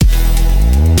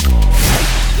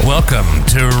Welcome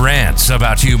to Rants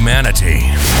About Humanity,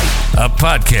 a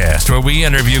podcast where we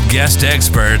interview guest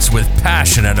experts with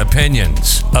passionate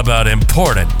opinions about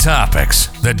important topics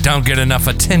that don't get enough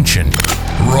attention.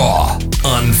 Raw,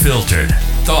 unfiltered,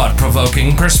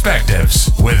 thought-provoking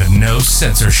perspectives with no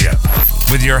censorship.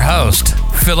 With your host,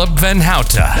 Philip Van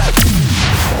Houten.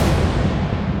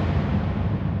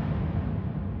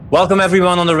 Welcome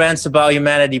everyone on the Rants About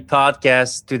Humanity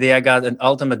podcast. Today I got an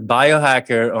ultimate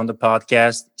biohacker on the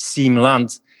podcast, Siim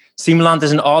Land. Siim Land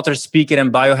is an author, speaker,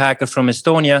 and biohacker from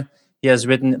Estonia. He has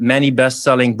written many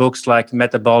best-selling books like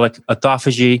Metabolic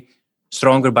Autophagy,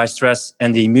 Stronger by Stress,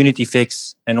 and The Immunity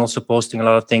Fix, and also posting a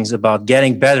lot of things about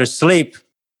getting better sleep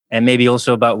and maybe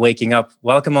also about waking up.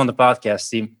 Welcome on the podcast,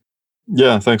 Siim.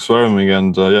 Yeah, thanks for having me,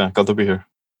 and glad to be here.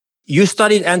 You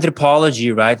studied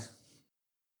anthropology, right?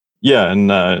 Yeah, in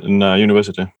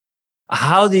university.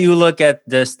 How do you look at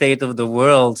the state of the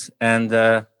world and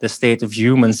the state of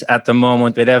humans at the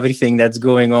moment with everything that's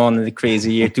going on in the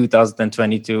crazy year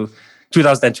 2020,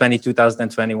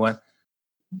 2021?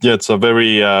 Yeah, it's a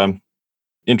very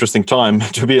interesting time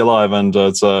to be alive, and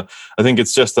I think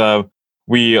it's just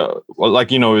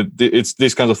it's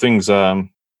these kinds of things.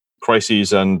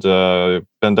 Crises and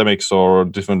pandemics or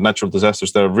different natural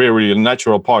disasters, they're very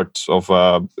natural parts of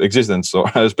existence,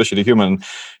 or especially human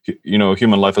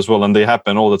life as well, and they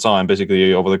happen all the time,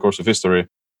 basically over the course of history.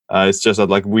 It's just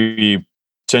that we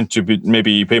tend to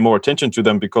maybe pay more attention to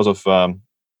them because of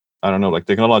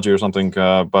technology or something.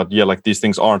 But these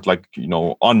things aren't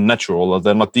unnatural.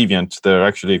 They're not deviant. They're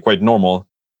actually quite normal.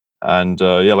 And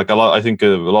I think a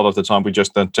lot of the time we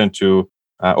just tend to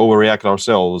overreact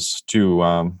ourselves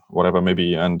to whatever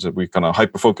maybe, and we kind of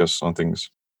hyper-focus on things.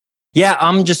 Yeah,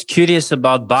 I'm just curious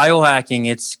about biohacking.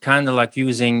 It's kind of like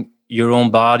using your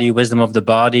own body, wisdom of the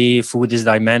body, food is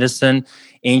thy medicine,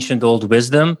 ancient old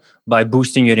wisdom by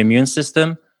boosting your immune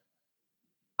system.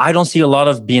 I don't see a lot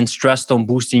of being stressed on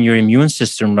boosting your immune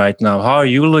system right now. How are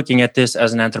you looking at this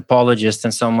as an anthropologist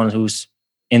and someone who's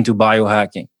into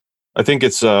biohacking? I think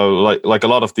it's like a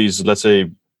lot of these, let's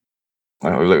say,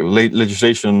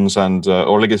 legislations and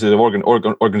or legislative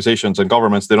organizations and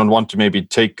governments, they don't want to maybe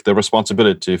take the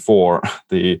responsibility for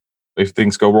if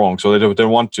things go wrong. So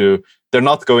they're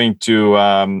not going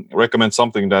to recommend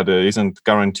something that isn't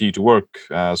guaranteed to work.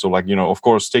 Of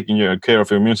course, taking care of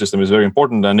your immune system is very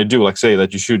important, and they do say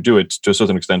that you should do it to a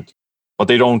certain extent, but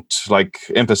they don't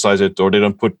emphasize it, or they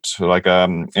don't put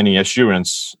any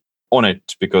assurance on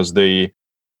it because they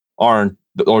aren't,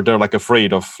 or they're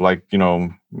afraid of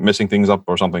messing things up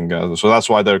or something. So that's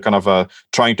why they're kind of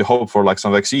trying to hope for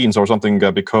some vaccines or something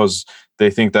because they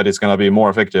think that it's going to be more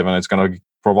effective and it's going to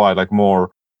provide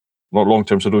more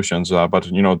long-term solutions. But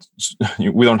we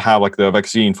don't have the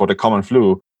vaccine for the common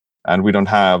flu, and we don't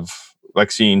have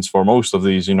vaccines for most of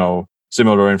these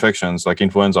similar infections like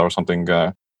influenza or something.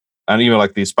 And even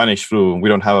the Spanish flu, we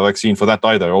don't have a vaccine for that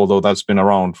either, although that's been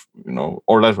around,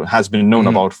 or that has been known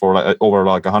about for over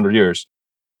 100 years.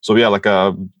 So I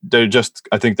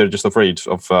think they're just afraid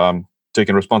of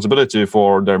taking responsibility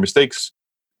for their mistakes,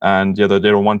 and they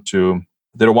don't want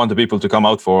the people to come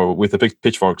out with the big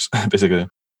pitchforks, basically.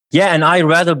 Yeah, and I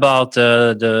read about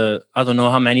I don't know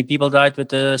how many people died with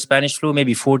the Spanish flu,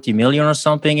 maybe 40 million or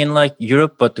something in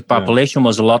Europe, but the population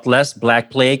was a lot less. Black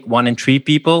Plague, 1 in 3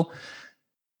 people.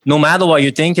 No matter what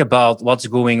you think about what's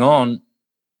going on,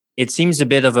 it seems a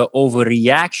bit of an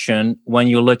overreaction when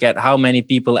you look at how many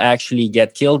people actually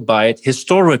get killed by it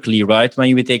historically, right? When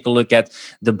you take a look at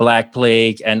the Black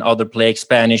Plague and other plagues,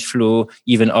 Spanish flu,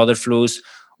 even other flus.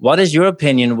 What is your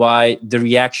opinion why the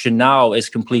reaction now is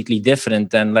completely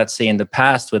different than, let's say, in the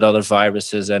past with other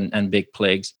viruses and big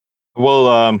plagues?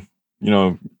 Well,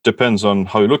 depends on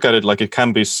how you look at it. It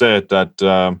can be said that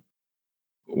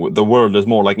the world is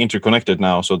more interconnected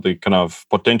now, so the kind of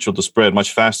potential to spread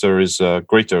much faster is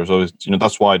greater. So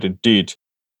that's why it did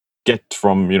get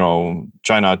from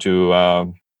China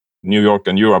to New York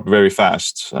and Europe very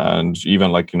fast, and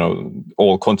even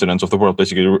all continents of the world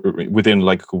basically within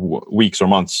weeks or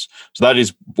months. So that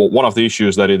is one of the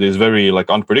issues, that it is very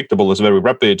unpredictable. It's very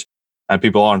rapid, and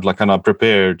people aren't kind of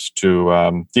prepared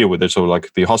to deal with it. So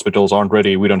the hospitals aren't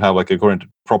ready. We don't have a current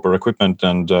proper equipment,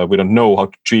 and we don't know how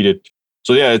to treat it.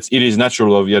 So it is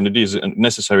natural, and it is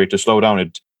necessary to slow down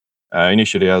it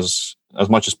initially as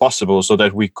much as possible, so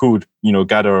that we could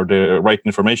gather the right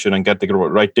information and get the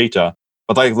right data.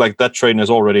 But that train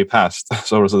has already passed.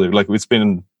 So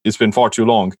it's been far too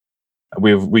long.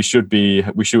 We should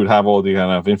have all the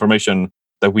kind of information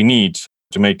that we need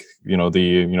to make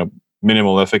the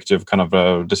minimal effective kind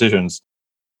of decisions.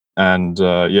 And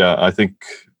I think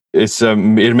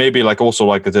it may be like also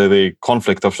like the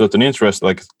conflict of certain interests.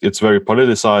 Like it's very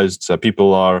politicized.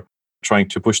 People are trying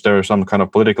to push their some kind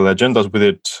of political agendas with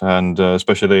it, and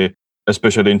especially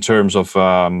in terms of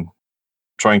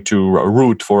trying to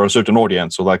root for a certain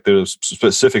audience. So like the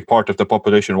specific part of the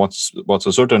population wants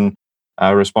a certain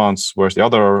response, whereas the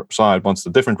other side wants a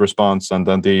different response, and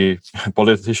then the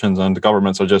politicians and the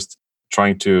governments are just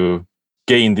trying to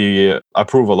gain the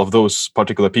approval of those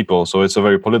particular people. So it's a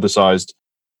very politicized,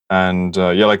 and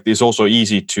like it's also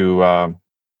easy to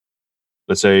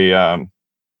let's say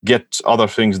get other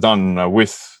things done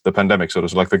with the pandemic. So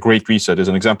there's like the Great Reset is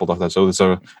an example of that. So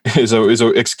it's a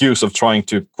excuse of trying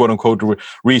to quote unquote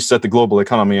reset the global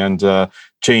economy and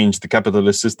change the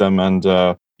capitalist system and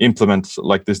implement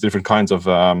like these different kinds of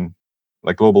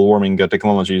like global warming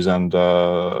technologies and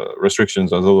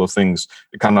restrictions and all those things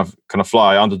kind of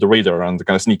fly under the radar and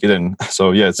kind of sneak it in.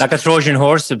 So yeah, it's like a Trojan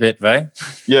horse a bit, right?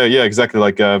 Yeah, exactly.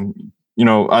 Like and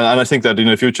I think that in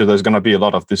the future there's going to be a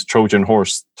lot of this Trojan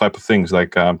horse type of things,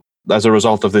 like as a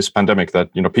result of this pandemic,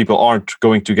 that people aren't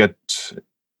going to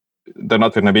they're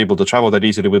not going to be able to travel that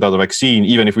easily without a vaccine.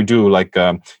 Even if we do like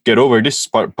get over this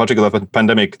particular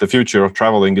pandemic, the future of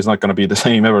traveling is not going to be the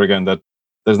same ever again. That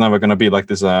there's never going to be like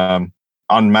this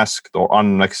unmasked or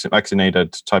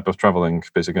unvaccinated type of traveling,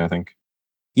 basically, I think.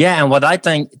 Yeah, and what I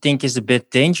think is a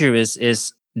bit dangerous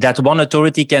is that one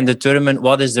authority can determine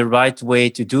what is the right way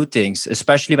to do things,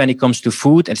 especially when it comes to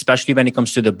food, especially when it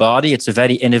comes to the body. It's a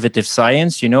very innovative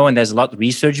science, and there's a lot of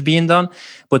research being done.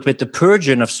 But with the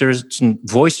purging of certain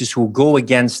voices who go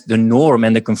against the norm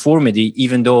and the conformity,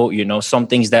 even though, some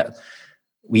things that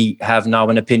we have now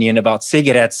an opinion about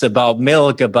cigarettes, about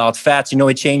milk, about fats,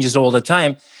 it changes all the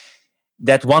time.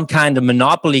 That one kind of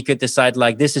monopoly could decide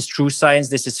like, this is true science,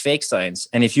 this is fake science.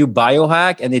 And if you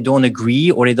biohack and they don't agree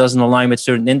or it doesn't align with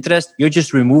certain interests, you're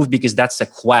just removed because that's a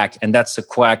quack and that's a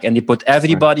quack. And they put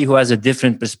everybody who has a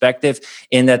different perspective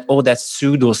in that, that's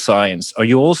pseudoscience. Are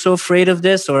you also afraid of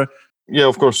this? Or? Yeah,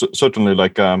 of course, certainly.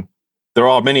 Like there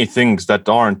are many things that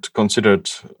aren't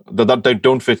considered, that they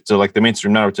don't fit like the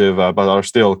mainstream narrative, but are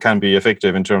still can be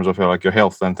effective in terms of like your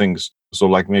health and things. So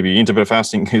like maybe intermittent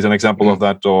fasting is an example of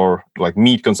that, or like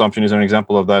meat consumption is an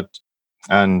example of that.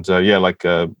 And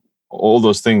all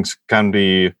those things can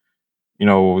be,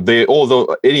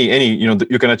 although any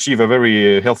you can achieve a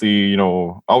very healthy,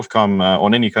 outcome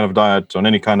on any kind of diet, on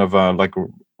any kind of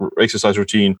exercise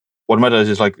routine. What matters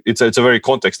is like it's a very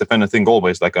context dependent thing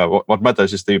always. Like what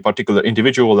matters is the particular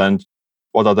individual and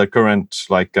what are the current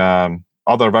like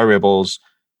other variables.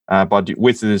 But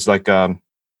with this like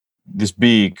this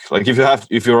big, like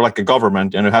if you're like a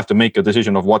government and you have to make a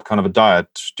decision of what kind of a diet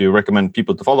do you recommend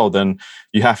people to follow, then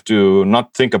you have to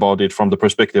not think about it from the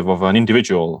perspective of an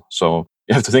individual. So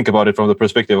you have to think about it from the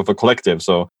perspective of a collective.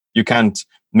 So you can't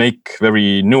make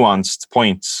very nuanced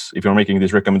points if you're making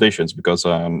these recommendations, because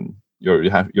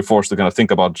you're forced to kind of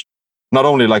think about not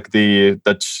only like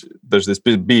that there's this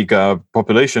big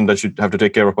population that you have to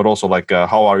take care of, but also like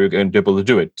how are you going to be able to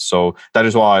do it? So that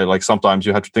is why like sometimes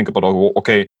you have to think about,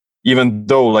 okay, even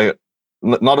though like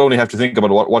not only have to think about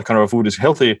what kind of food is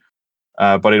healthy,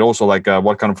 but it also like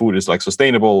what kind of food is like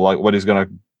sustainable, like what is gonna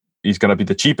be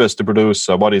the cheapest to produce,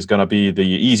 what is gonna be the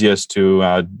easiest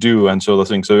to do, and so the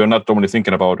things. So you're not only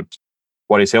thinking about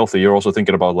what is healthy, you're also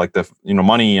thinking about like the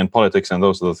money and politics and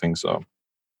those other things. So.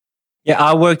 Yeah,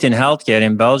 I worked in healthcare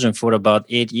in Belgium for about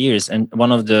 8 years. And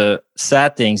one of the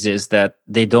sad things is that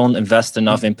they don't invest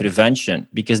enough in prevention,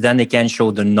 because then they can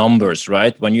show the numbers,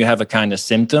 right? When you have a kind of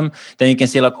symptom, then you can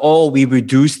say like, we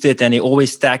reduced it. And they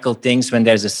always tackle things when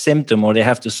there's a symptom or they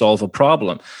have to solve a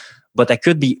problem. But there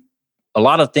could be a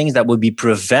lot of things that would be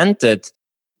prevented,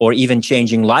 or even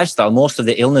changing lifestyle. Most of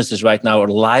the illnesses right now are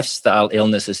lifestyle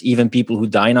illnesses. Even people who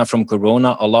die now from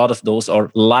corona, a lot of those are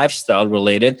lifestyle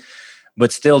related.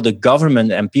 But still, the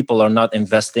government and people are not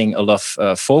investing a lot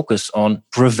of focus on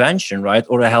prevention, right?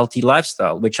 Or a healthy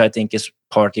lifestyle, which I think is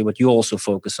partly what you also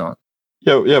focus on.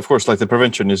 Yeah, of course. Like the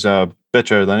prevention is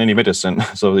better than any medicine.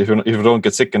 So if you don't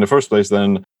get sick in the first place,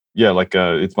 then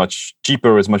it's much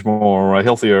cheaper, it's much more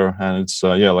healthier, and it's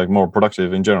like more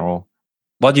productive in general.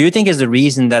 What do you think is the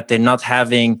reason that they're not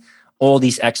having all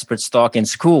these experts talk in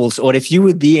schools? Or if you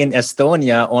would be in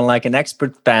Estonia on like an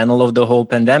expert panel of the whole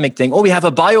pandemic thing, we have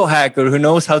a biohacker who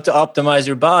knows how to optimize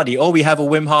your body. We have a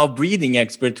Wim Hof breathing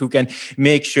expert who can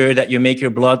make sure that you make your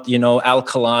blood,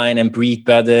 alkaline and breathe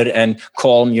better and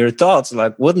calm your thoughts.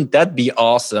 Like, wouldn't that be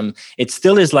awesome? It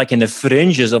still is like in the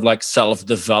fringes of like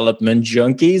self-development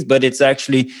junkies, but it's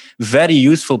actually very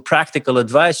useful, practical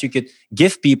advice you could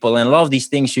give people. And a lot of these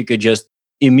things you could just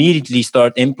immediately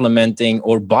start implementing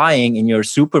or buying in your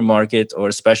supermarket or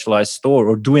a specialized store,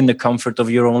 or do in the comfort of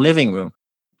your own living room?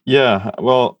 Yeah,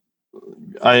 well,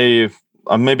 I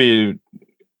maybe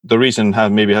the reason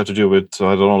have to do with,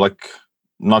 I don't know, like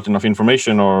not enough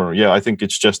information, or I think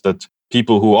it's just that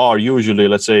people who are usually,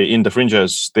 let's say, in the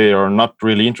fringes, they are not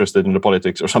really interested in the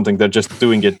politics or something. They're just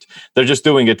doing it. They're just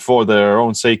doing it for their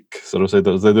own sake, so to say.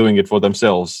 They're doing it for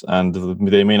themselves, and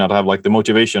they may not have like the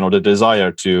motivation or the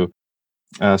desire to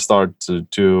start to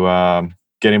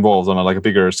get involved on a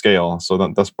bigger scale. So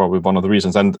that's probably one of the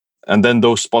reasons. And then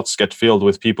those spots get filled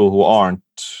with people who aren't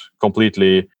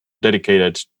completely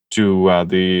dedicated to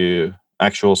the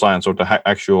actual science or the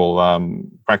actual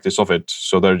practice of it.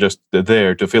 So they're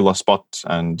there to fill a spot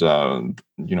and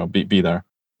be there.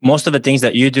 Most of the things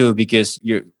that you do, because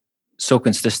you're so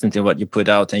consistent in what you put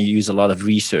out and you use a lot of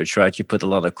research, right? You put a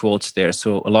lot of quotes there.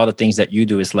 So a lot of things that you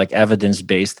do is like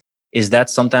evidence-based. Is that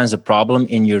sometimes a problem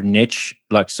in your niche?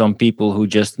 Like some people who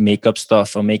just make up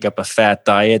stuff or make up a fad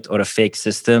diet or a fake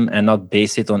system and not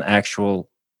base it on actual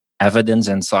evidence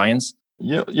and science?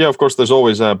 Yeah. Of course, there's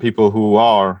always people who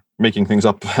are making things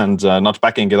up and not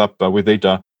backing it up with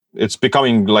data. It's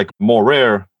becoming like more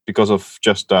rare because of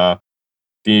just the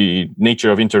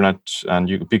nature of internet,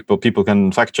 and people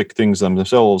can fact check things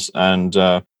themselves. And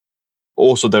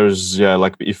also, there's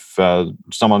like if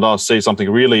someone does say something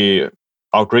really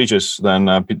outrageous,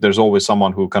 then there's always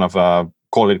someone who kind of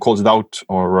calls it out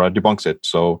or debunks it.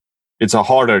 So it's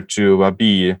harder to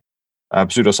be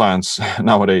pseudoscience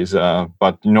nowadays.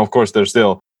 But of course, there's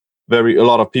still a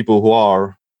lot of people who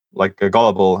are like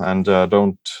gullible and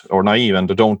naive, and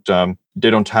they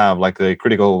don't have like the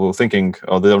critical thinking,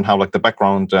 or they don't have like the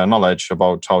background knowledge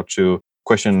about how to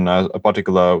question a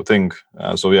particular thing.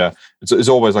 It's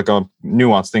always like a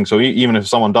nuanced thing. So even if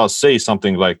someone does say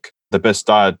something like the best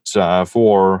diet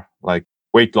for like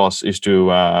weight loss is to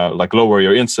like lower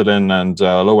your insulin and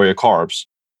lower your carbs.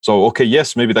 So, okay,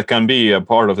 yes, maybe that can be a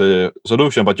part of the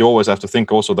solution, but you always have to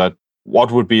think also that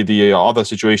what would be the other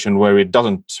situation where it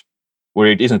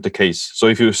isn't the case. So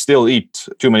if you still eat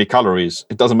too many calories,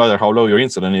 it doesn't matter how low your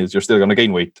insulin is, you're still going to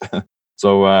gain weight.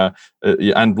 So,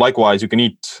 and likewise, you can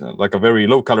eat like a very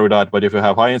low calorie diet, but if you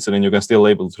have high insulin, you can still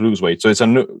able to lose weight. So it's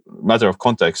a matter of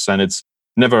context, and it's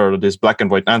never this black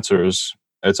and white answers.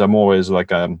 It's always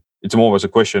a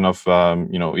question of,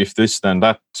 if this, then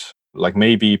that, like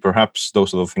maybe, perhaps,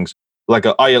 those are the things. Like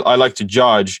I like to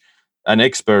judge an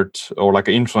expert or like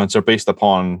an influencer based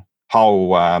upon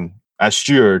how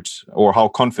assured or how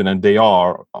confident they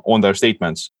are on their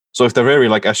statements. So if they're very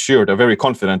like assured, they're very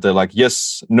confident, they're like,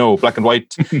 yes, no, black and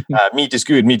white, meat is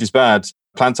good, meat is bad,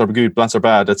 plants are good, plants are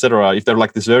bad, etc. If they're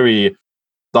like this very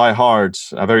die-hard,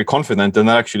 very confident, then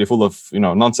they're actually full of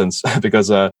nonsense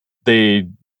because they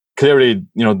clearly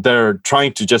they're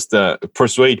trying to just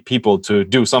persuade people to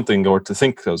do something or to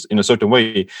think in a certain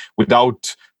way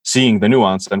without seeing the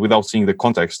nuance and without seeing the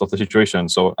context of the situation.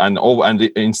 So and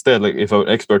instead, like if an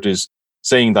expert is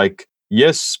saying like,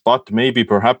 yes, but maybe,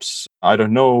 perhaps, I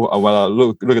don't know. Well,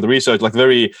 look at the research. Like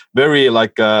very, very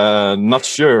like not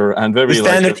sure and very the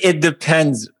standard. Like, it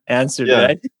depends answer,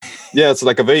 right? Yeah, it's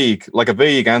like a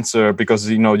vague answer, because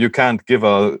you can't give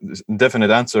a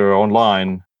definite answer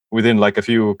online within like a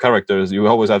few characters. You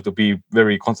always have to be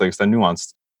very context and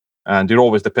nuanced, and it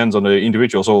always depends on the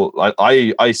individual. So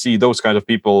I see those kind of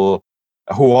people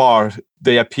who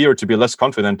they appear to be less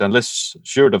confident and less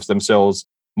sure of themselves,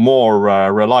 more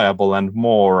reliable and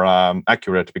more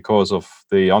accurate because of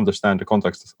they understand the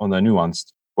context on the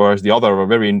nuanced. Whereas the other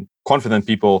very confident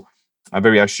people,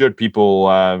 very assured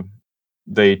people,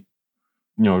 they,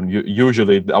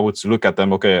 usually I would look at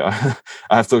them. Okay, I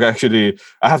have to actually,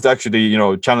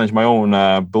 challenge my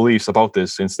own beliefs about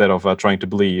this instead of trying to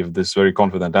believe this very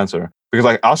confident answer. Because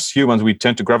like us humans, we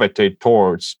tend to gravitate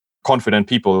towards confident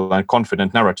people and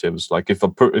confident narratives. Like if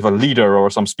a leader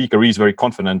or some speaker is very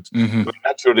confident, we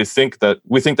naturally think that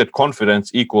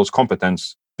confidence equals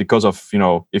competence, because of,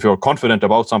 if you're confident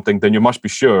about something, then you must be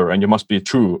sure and you must be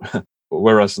true.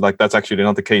 Whereas like that's actually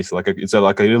not the case. Like it's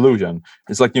like an illusion.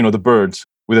 It's like, the birds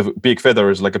with big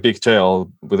feathers, like a big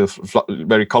tail with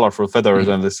very colorful feathers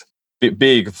and this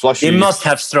big flushy. They must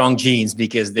have strong genes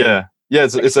because they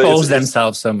it's expose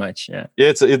themselves so much. Yeah,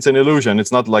 it's an illusion.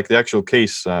 It's not like the actual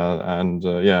case,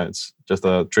 it's just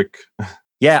a trick.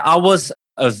 Yeah, I was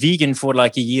a vegan for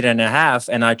like a year and a half,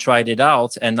 and I tried it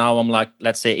out, and now I'm like,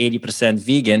 let's say 80%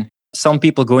 vegan. Some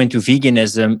people go into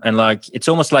veganism and like, it's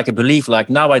almost like a belief, like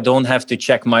now I don't have to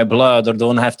check my blood or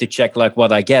don't have to check like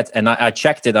what I get. And I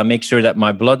checked it. I make sure that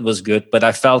my blood was good, but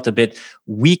I felt a bit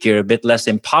weaker, a bit less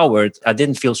empowered. I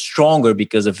didn't feel stronger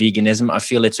because of veganism. I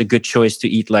feel it's a good choice to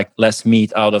eat like less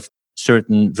meat out of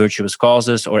certain virtuous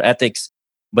causes or ethics.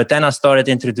 But then I started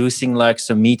introducing like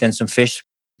some meat and some fish,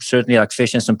 certainly like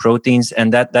fish and some proteins.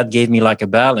 And that gave me like a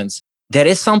balance. There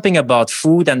is something about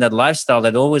food and that lifestyle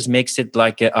that always makes it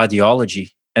like an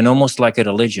ideology and almost like a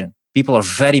religion. People are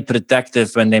very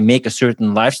protective when they make a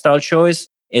certain lifestyle choice.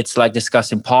 It's like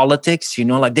discussing politics,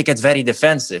 like they get very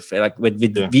defensive. Like with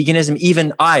veganism,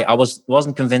 even I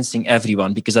wasn't convincing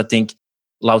everyone, because I think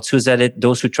Lao Tzu said it,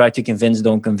 those who try to convince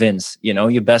don't convince.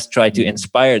 You best try to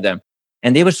inspire them.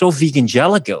 And they were so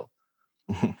vegangelical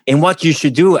in what you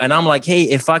should do. And I'm like, hey,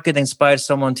 if I could inspire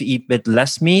someone to eat a bit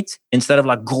less meat instead of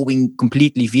like going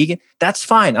completely vegan, that's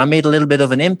fine. I made a little bit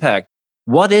of an impact.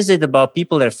 What is it about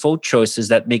people, their food choices,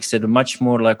 that makes it much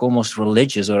more like almost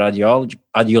religious or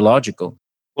ideological?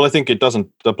 Well, I think it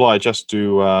doesn't apply just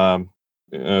to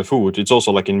food. It's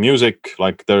also like in music.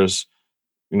 Like there's,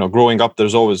 growing up,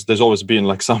 there's always been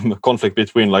like some conflict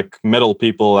between like metal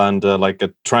people and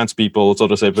trans people, so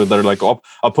to say. But they're like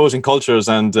opposing cultures,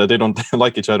 and they don't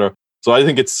like each other. So I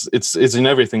think it's in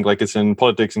everything. Like it's in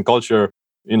politics and culture,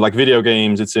 in like video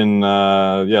games. It's in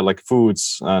like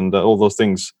foods and all those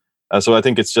things. So I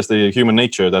think it's just a human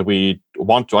nature that we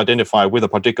want to identify with a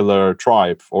particular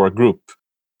tribe or a group.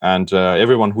 And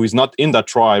everyone who is not in that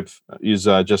tribe is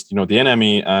just, the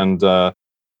enemy and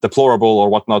deplorable or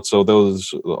whatnot. So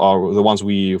those are the ones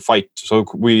we fight. So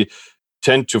we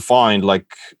tend to find like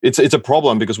it's a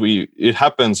problem, because it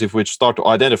happens if we start to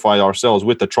identify ourselves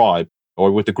with the tribe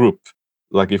or with the group.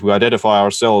 Like if we identify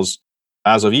ourselves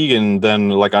as a vegan,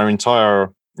 then like our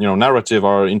entire narrative,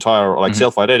 our entire like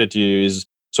self-identity is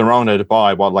surrounded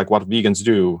by what vegans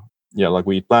do. Yeah, like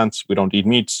we eat plants, we don't eat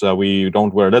meats, we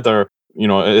don't wear leather,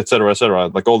 et cetera, et cetera.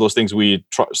 Like all those things, we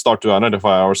start to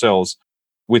identify ourselves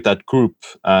with that group.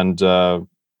 And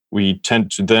we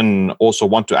tend to then also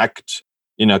want to act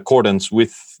in accordance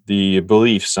with the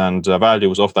beliefs and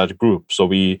values of that group. So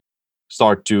we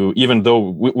start to, even though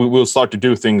we will start to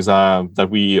do things that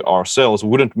we ourselves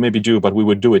wouldn't maybe do, but we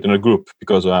would do it in a group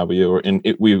because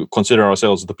we consider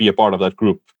ourselves to be a part of that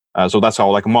group. So that's how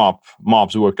like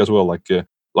mobs work as well.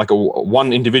 Like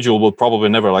one individual will probably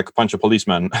never like punch a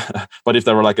policeman, but if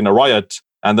they were like in a riot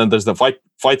and then there's the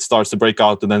fight starts to break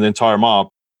out, and then the entire mob,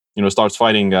 starts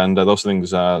fighting and those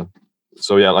things.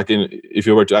 So yeah, like if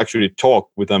you were to actually talk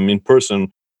with them in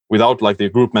person without like the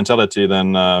group mentality,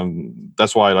 then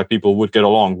that's why like people would get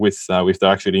along with if they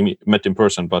actually met in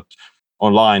person. But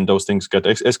online, those things get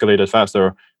escalated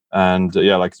faster, and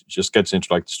like just gets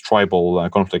into like this tribal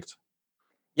conflict.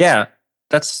 Yeah,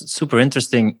 that's super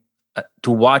interesting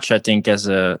to watch. I think as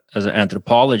an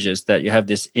anthropologist, that you have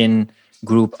this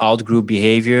in-group, out-group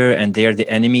behavior, and they're the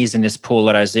enemies in this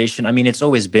polarization. I mean, it's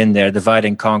always been there, divide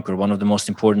and conquer, one of the most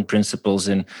important principles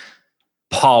in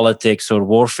politics or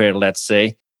warfare, let's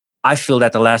say. I feel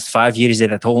that the last 5 years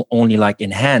it had only like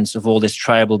enhanced of all this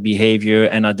tribal behavior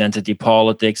and identity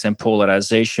politics and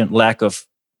polarization,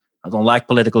 I don't like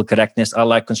political correctness. I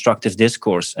like constructive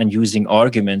discourse and using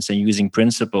arguments and using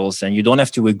principles. And you don't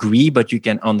have to agree, but you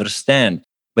can understand.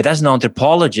 But as an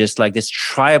anthropologist, like this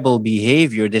tribal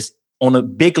behavior, this on a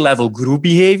big level group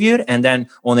behavior, and then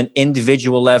on an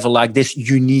individual level, like this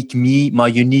unique me, my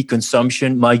unique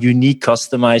consumption, my unique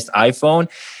customized iPhone.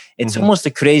 It's almost a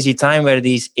crazy time where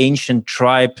these ancient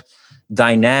tribe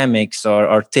dynamics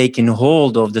are taking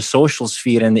hold of the social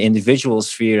sphere and the individual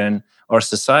sphere and our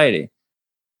society.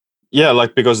 Yeah,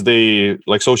 like because they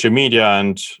like social media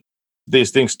and these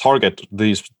things target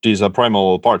these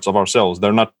primal parts of ourselves.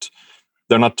 They're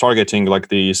not targeting like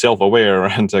the self-aware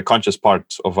and the conscious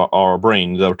part of our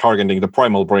brain. They're targeting the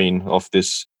primal brain of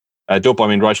this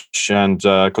dopamine rush and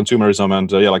consumerism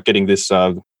and like getting this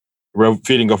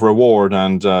feeling of reward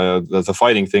and the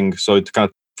fighting thing. So it kind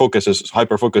of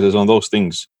hyper focuses on those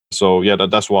things. So yeah,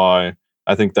 that's why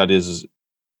I think that is.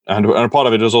 And part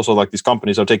of it is also like these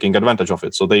companies are taking advantage of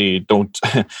it. So they don't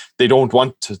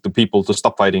want the people to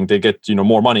stop fighting. They get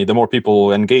more money. The more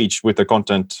people engage with the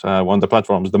content on the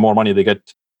platforms, the more money they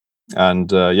get. And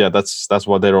that's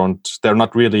why they're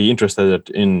not really interested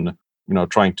in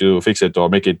trying to fix it or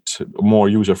make it more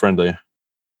user friendly.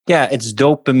 Yeah, it's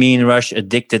dopamine rush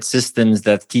addicted systems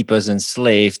that keep us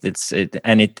enslaved.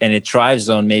 It thrives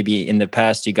on, maybe in the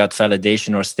past you got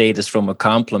validation or status from a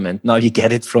compliment. Now you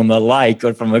get it from a like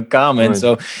or from a comment. Right.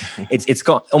 So it's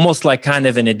almost like kind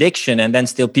of an addiction. And then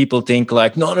still people think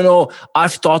like, no,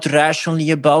 I've thought rationally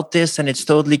about this and it's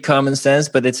totally common sense,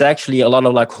 but it's actually a lot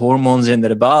of like hormones in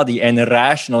their body and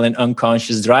irrational and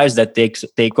unconscious drives that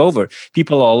take over.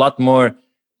 People are a lot more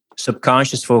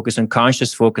subconscious focus and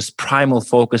conscious focus, primal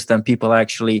focus than people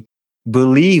actually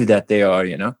believe that they are,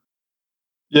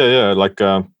 Yeah. Like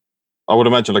I would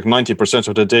imagine like 90%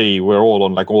 of the day we're all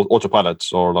on like autopilot,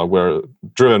 or like we're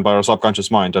driven by our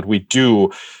subconscious mind, that we do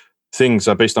things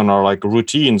based on our like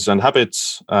routines and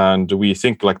habits, and we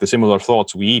think like the similar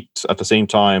thoughts, we eat at the same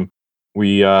time,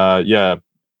 we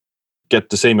get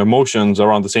the same emotions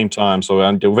around the same time. So,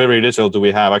 and very little do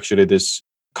we have actually this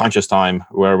conscious time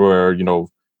where we're,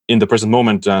 in the present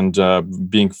moment and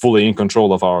being fully in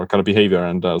control of our kind of behavior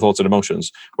and thoughts and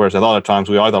emotions. Whereas at other times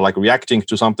we either like reacting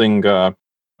to something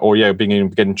or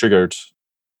getting triggered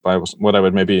by whatever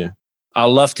it may be. I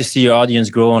love to see your audience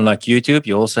grow on like YouTube.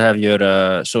 You also have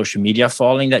your social media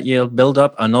following that you'll build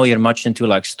up. I know you're much into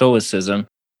like stoicism.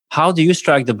 How do you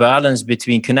strike the balance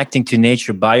between connecting to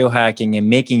nature, biohacking, and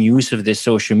making use of this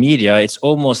social media? It's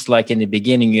almost like in the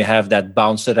beginning, you have that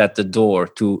bouncer at the door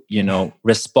to,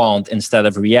 respond instead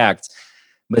of react.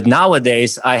 But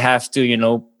nowadays, I have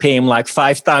to, pay him like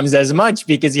 5 times as much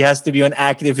because he has to be on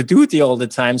active duty all the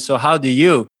time. So how do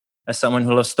you, as someone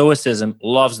who loves stoicism,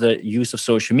 loves the use of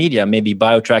social media, maybe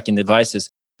biotracking devices,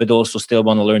 but also still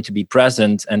want to learn to be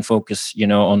present and focus,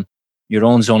 on your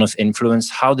own zone of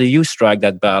influence? How do you strike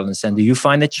that balance? And do you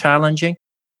find it challenging?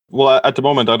 Well, at the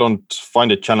moment, I don't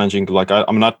find it challenging. Like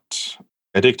I'm not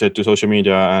addicted to social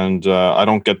media, and I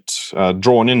don't get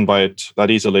drawn in by it that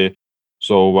easily.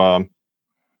 So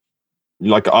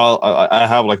like I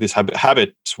have like this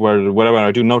habit where whenever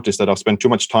I do notice that I've spent too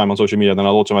much time on social media, then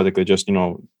I'll automatically just,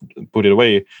 put it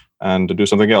away and do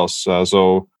something else.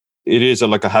 So it is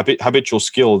like a habitual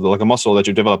skill, like a muscle that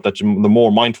you develop, that the more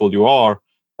mindful you are,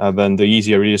 then the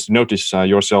easier it is to notice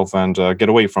yourself and get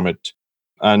away from it.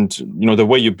 And the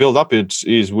way you build up it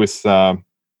is with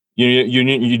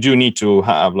you do need to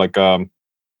have like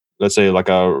let's say like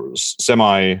a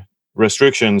semi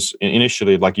restrictions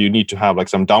initially. Like you need to have like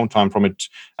some downtime from it,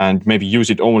 and maybe use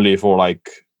it only for like,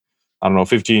 I don't know,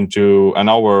 15 to an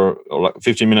hour, or like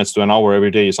 15 minutes to an hour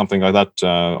every day, something like that,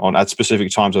 at specific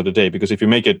times of the day. Because if you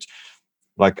make it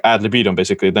like ad libitum,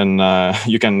 basically, then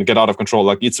you can get out of control.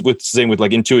 Like it's same with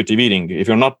like intuitive eating.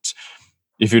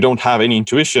 If you don't have any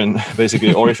intuition,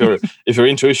 basically, or if your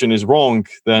intuition is wrong,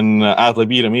 then ad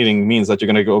libitum eating means that you're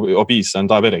going to go obese and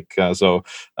diabetic. So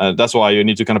that's why you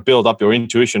need to kind of build up your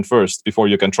intuition first before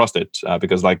you can trust it.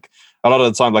 Because like a lot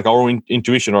of the time, like our own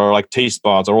intuition or like taste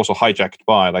buds are also hijacked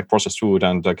by like processed food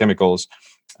and chemicals.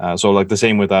 So like the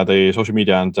same with the social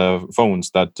media and phones,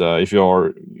 that if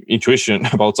your intuition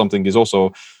about something is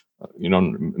also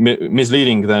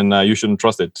misleading, then you shouldn't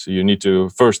trust it. You need to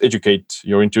first educate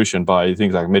your intuition by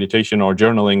things like meditation or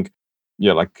journaling,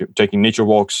 like taking nature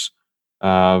walks,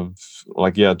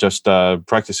 just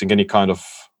practicing any kind of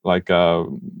like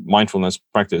mindfulness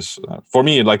practice. For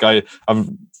me,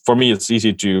 for me, it's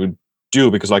easy to do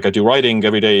because like I do writing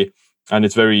every day, and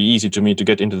it's very easy to me to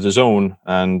get into the zone,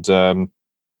 and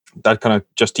that kind of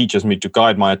just teaches me to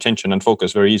guide my attention and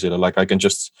focus very easily. Like I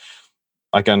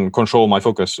can control my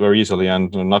focus very easily and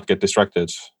not get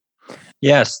distracted.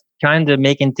 Yes, kind of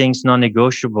making things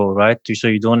non-negotiable, right? So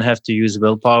you don't have to use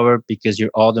willpower because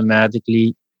you're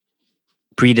automatically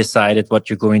pre-decided what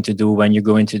you're going to do, when you're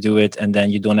going to do it, and then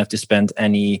you don't have to spend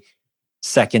any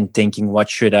second thinking, what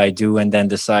should I do, and then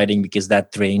deciding, because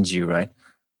that drains you, right?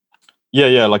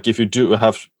 Yeah. Like if you do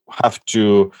have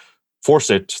to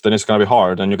force it, then it's going to be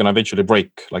hard, and you're going to eventually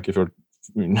break. Like if you're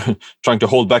trying to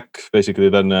hold back, basically,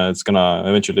 then it's going to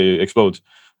eventually explode.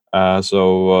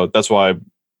 So that's why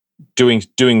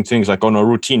doing things like on a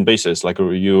routine basis, like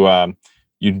you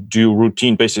do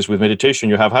routine basis with meditation,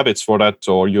 you have habits for that,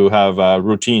 or you have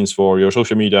routines for your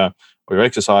social media or your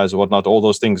exercise or whatnot. All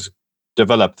those things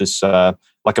develop this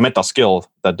like a meta skill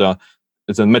that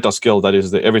it's a meta skill that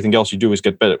is everything else you do is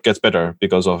gets better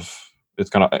because of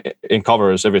it. Kind of it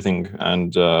covers everything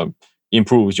and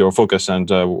improves your focus and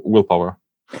willpower.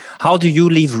 How do you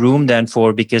leave room then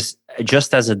for, because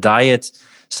just as a diet,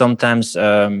 sometimes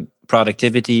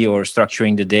productivity or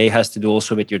structuring the day has to do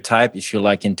also with your type. If you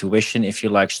like intuition, if you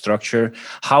like structure,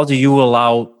 how do you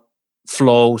allow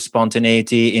flow,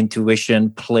 spontaneity, intuition,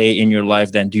 play in your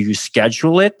life then? Do you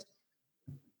schedule it?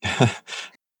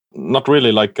 Not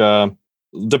really. Like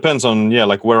depends on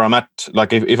like where I'm at.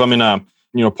 Like if I'm in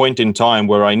a point in time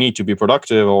where I need to be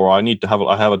productive, or I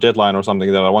have a deadline or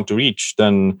something that I want to reach,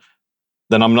 then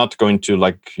I'm not going to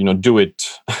do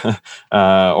it,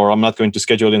 or I'm not going to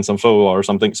schedule in some flow or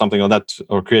something like that,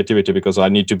 or creativity, because I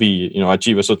need to be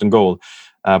achieve a certain goal.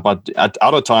 But at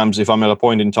other times, if I'm at a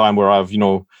point in time where I've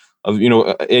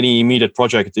any immediate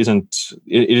project isn't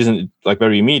like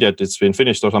very immediate, it's been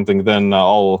finished or something, then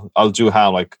I'll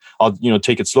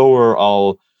take it slower.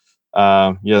 I'll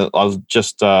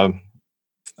just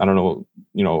I don't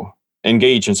know,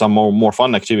 engage in some more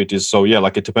fun activities. So yeah,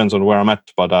 like it depends on where I'm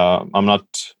at, but I'm not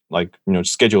like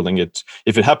scheduling it.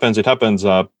 If it happens, it happens.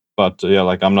 But yeah,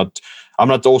 like I'm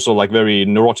not also like very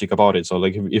neurotic about it. So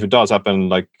like if it does happen,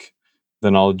 like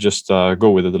then I'll just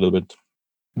go with it a little bit.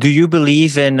 Do you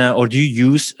believe in or do you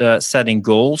use setting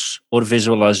goals or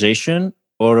visualization,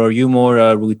 or are you more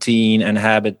a routine and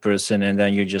habit person, and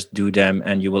then you just do them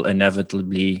and you will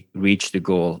inevitably reach the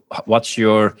goal? What's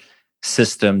your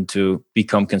system to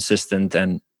become consistent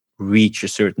and reach a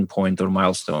certain point or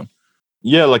milestone?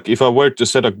 Yeah, like if I were to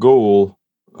set a goal,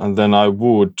 and then I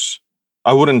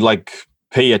wouldn't like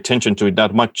pay attention to it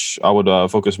that much. I would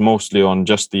focus mostly on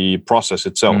just the process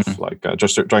itself, like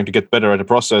just trying to get better at the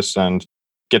process and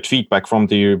get feedback from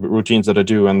the routines that I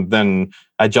do, and then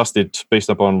adjust it based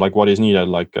upon like what is needed.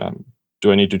 Like,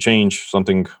 do I need to change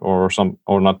something or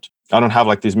not? I don't have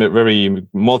like these very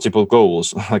multiple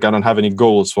goals. Like I don't have any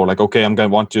goals for like, okay, I'm going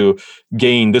to want to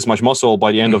gain this much muscle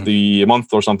by the end of the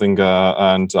month or something.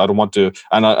 And I don't want to,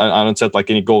 and I don't set like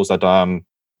any goals that I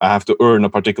have to earn a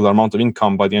particular amount of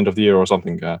income by the end of the year or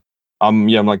something. I'm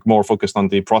like more focused on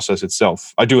the process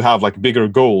itself. I do have like bigger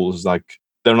goals, like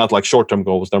they're not like short-term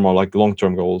goals. They're more like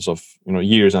long-term goals of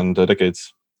years and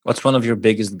decades. What's one of your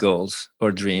biggest goals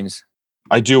or dreams?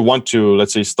 I do want to,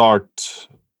 let's say, start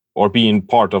or be in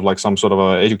part of like some sort of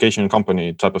a education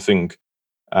company type of thing,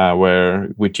 where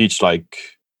we teach like,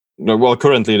 well,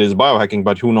 currently it is biohacking,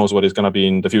 but who knows what it's going to be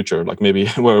in the future? Like maybe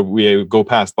where we go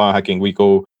past biohacking, we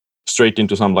go straight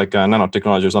into some like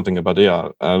nanotechnology or something. But yeah,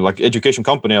 like education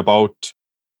company about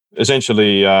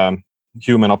essentially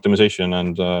human optimization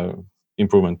and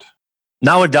improvement.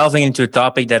 Now we're delving into a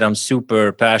topic that I'm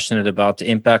super passionate about, the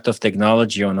impact of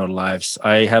technology on our lives.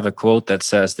 I have a quote that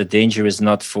says, the danger is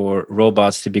not for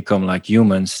robots to become like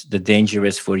humans. The danger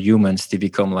is for humans to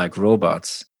become like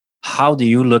robots. How do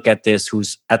you look at this,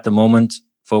 who's at the moment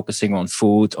focusing on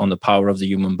food, on the power of the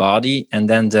human body, and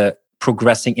then the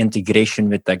progressing integration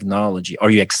with technology?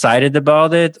 Are you excited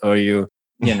about it? Are you,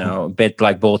 a bit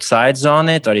like both sides on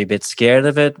it? Are you a bit scared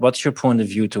of it? What's your point of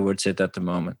view towards it at the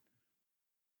moment?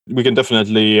 We can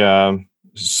definitely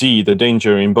see the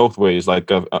danger in both ways. Like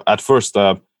at first,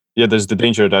 there's the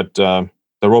danger that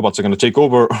the robots are going to take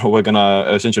over, or we're going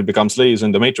to essentially become slaves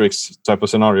in the Matrix type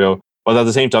of scenario. But at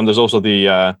the same time, there's also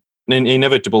the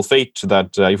inevitable fate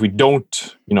that if we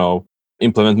don't,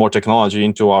 implement more technology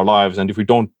into our lives, and if we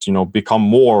don't, become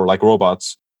more like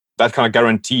robots, that kind of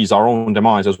guarantees our own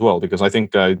demise as well. Because I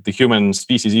think the human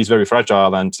species is very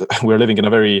fragile, and we're living in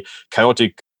a very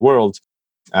chaotic world.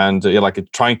 And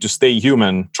like trying to stay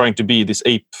human, trying to be this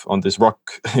ape on this rock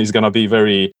is going to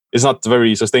be it's not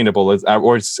very sustainable,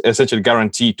 or it's essentially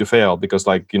guaranteed to fail, because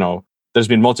there's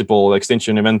been multiple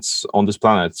extinction events on this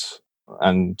planet,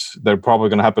 and they're probably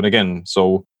going to happen again.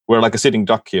 So we're like a sitting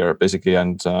duck here, basically.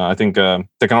 And I think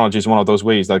technology is one of those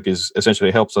ways that is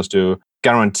essentially helps us to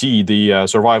guarantee the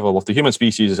survival of the human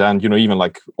species, and even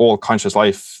like all conscious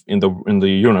life in the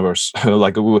universe.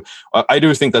 Like I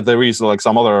do think that there is like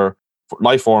some other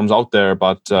life forms out there,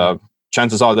 but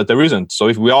chances are that there isn't. So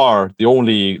if we are the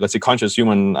only, let's say, conscious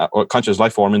human or conscious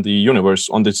life form in the universe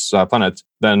on this planet,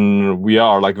 then we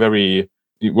are like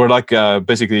we're like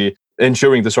basically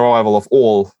ensuring the survival of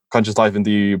all conscious life in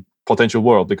the potential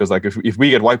world. Because like if we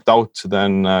get wiped out,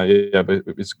 then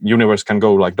universe can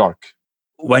go like dark.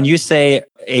 When you say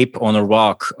ape on a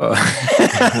rock,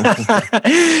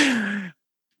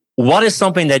 what is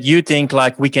something that you think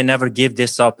like we can never give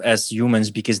this up as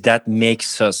humans, because that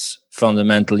makes us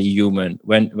fundamentally human?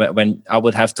 When I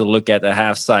would have to look at a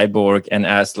half cyborg and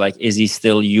ask like, is he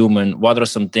still human? What are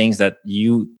some things that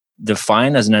you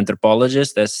define as an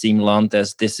anthropologist as Siimland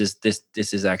as this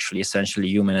is actually essentially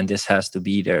human, and this has to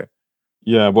be there?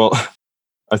 Yeah, well,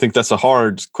 I think that's a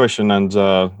hard question, and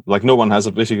like no one has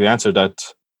basically answered that.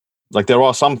 Like there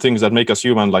are some things that make us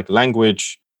human, like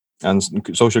language and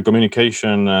social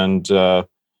communication, and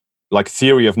like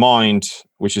theory of mind,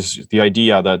 which is the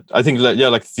idea that I think that,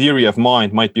 like theory of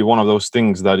mind might be one of those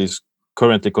things that is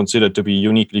currently considered to be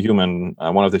uniquely human.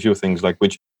 One of the few things, like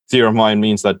which theory of mind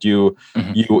means that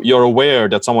you're aware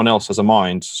that someone else has a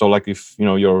mind. So like if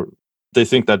they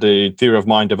think that the theory of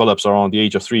mind develops around the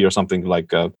age of 3 or something, like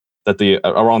that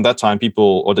around that time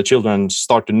people or the children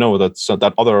start to know that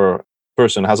that other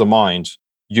person has a mind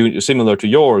similar to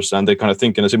yours, and they kind of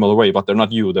think in a similar way, but they're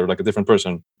not you. They're like a different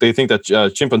person. They think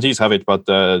that chimpanzees have it, but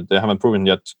they haven't proven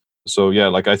yet. So yeah,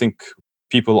 like I think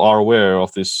people are aware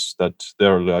of this, that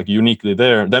they're like uniquely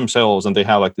there themselves, and they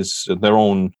have like this their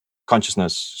own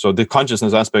consciousness. So the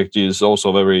consciousness aspect is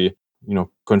also very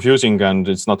confusing, and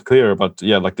it's not clear. But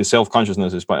yeah, like the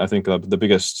self-consciousness is, I think, the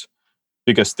biggest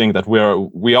biggest thing, that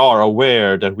we are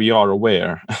aware that we are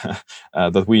aware,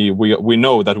 that we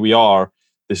know that we are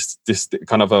this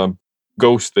kind of a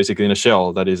ghost basically in a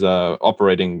shell that is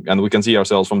operating, and we can see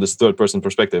ourselves from this third person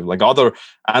perspective. Like other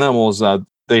animals,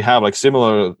 they have like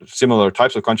similar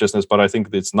types of consciousness, but I think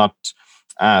it's not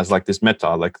as like this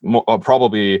meta. Like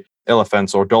probably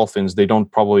elephants or dolphins, they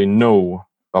don't probably know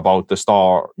about the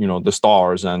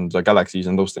stars and the galaxies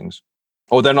and those things.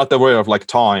 Or they're not aware of like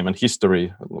time and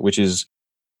history, which is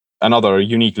another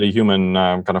uniquely human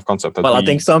kind of concept. Well, I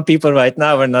think some people right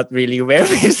now are not really aware of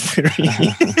history.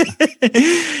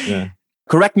 Yeah.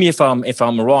 Correct me if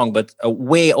I'm wrong, but a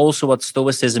way also what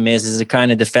Stoicism is a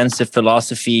kind of defensive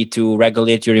philosophy to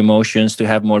regulate your emotions, to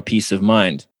have more peace of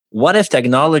mind. What if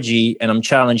technology, and I'm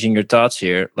challenging your thoughts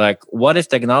here, like what if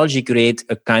technology creates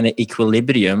a kind of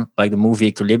equilibrium, like the movie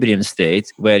Equilibrium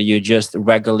State, where you just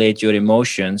regulate your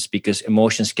emotions, because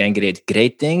emotions can create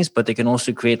great things, but they can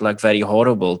also create like very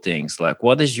horrible things. Like,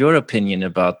 what is your opinion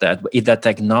about that? If that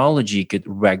technology could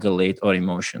regulate our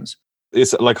emotions?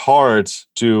 It's like hard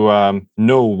to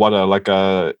know what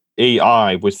a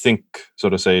AI would think, so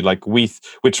to say. Like we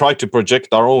try to project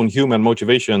our own human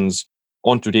motivations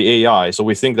onto the AI. So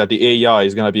we think that the AI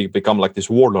is going to become like this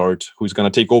warlord who's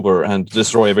going to take over and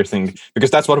destroy everything, because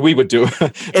that's what we would do.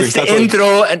 It's the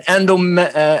intro and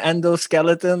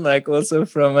endoskeleton, like also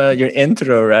from your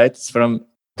intro, right? It's from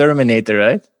Terminator,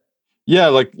 right? Yeah,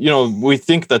 like, we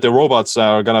think that the robots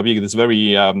are going to be this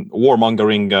very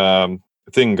warmongering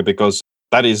thing, because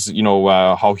that is,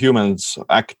 how humans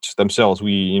act themselves.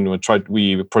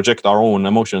 We project our own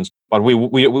emotions, but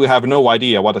we have no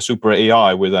idea what a super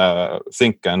AI would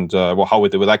think and how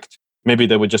it would act. Maybe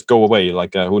they would just go away.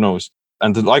 Like who knows?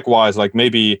 And likewise, like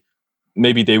maybe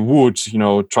they would,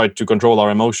 try to control our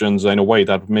emotions in a way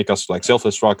that make us like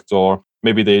self-destruct, or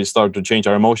maybe they start to change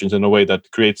our emotions in a way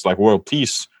that creates like world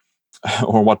peace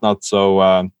or whatnot. So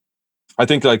I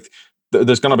think like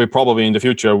there's going to be probably in the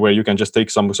future where you can just take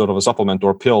some sort of a supplement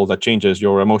or pill that changes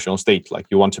your emotional state. Like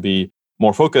you want to be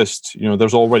more focused,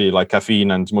 there's already like caffeine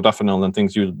and modafinil and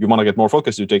things. You want to get more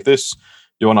focused, you take this.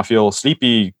 You want to feel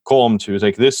sleepy, calmed, you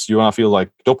take this. You want to feel like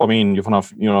dopamine, you want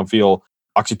to feel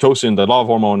oxytocin, the love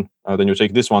hormone, then you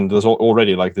take this one. There's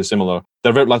already like this similar.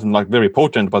 They're very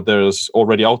potent, but there's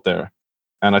already out there.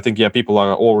 And I think, people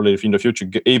are already in the future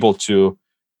able to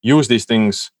use these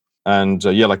things. And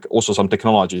like also some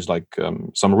technologies like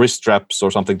some wrist straps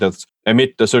or something that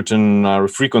emit a certain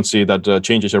frequency that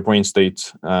changes your brain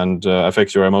state and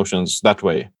affects your emotions that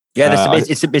way. Yeah,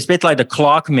 it's a bit like the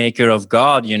clockmaker of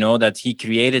God, that he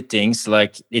created things.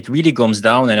 Like it really comes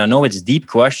down, and I know it's deep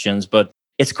questions, but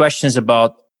it's questions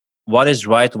about what is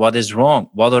right, what is wrong,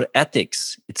 what are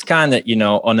ethics. It's kind of,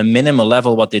 on a minimal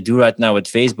level, what they do right now with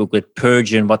Facebook, with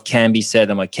purging what can be said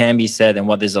and what can be said and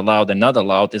what is allowed and not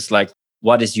allowed. It's like,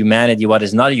 what is humanity, what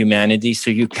is not humanity. So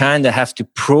you kind of have to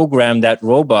program that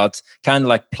robot, kind of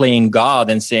like playing God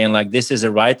and saying like, this is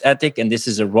a right ethic and this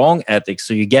is a wrong ethic.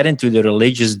 So you get into the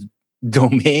religious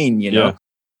domain, know?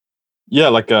 Yeah,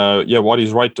 like, what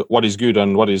is right, what is good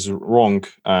and what is wrong.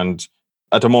 And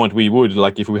at the moment we would,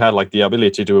 like, if we had like the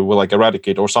ability to like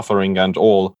eradicate all suffering and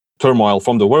all turmoil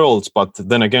from the world. But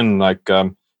then again, like,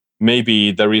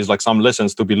 maybe there is like some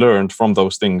lessons to be learned from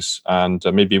those things. And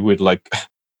maybe we'd like...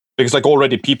 Because like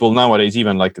already people nowadays,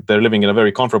 even like they're living in a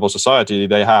very comfortable society.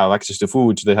 They have access to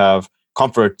food, they have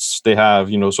comforts, they have,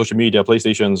 social media,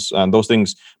 PlayStations and those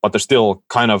things, but they're still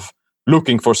kind of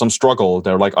looking for some struggle.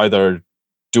 They're like either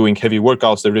doing heavy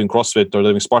workouts, they're doing CrossFit, or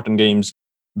they're doing Spartan games.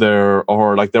 They're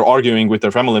arguing with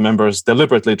their family members,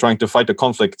 deliberately trying to fight a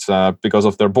conflict because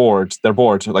of they're bored.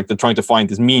 Like they're trying to find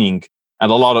this meaning.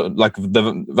 And a lot of like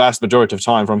the vast majority of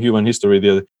time from human history,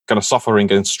 the kind of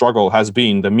suffering and struggle has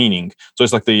been the meaning. So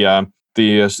it's like the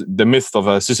myth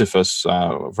of Sisyphus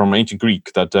from ancient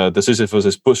Greek, that the Sisyphus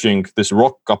is pushing this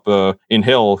rock up in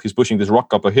hell. He's pushing this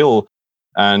rock up a hill,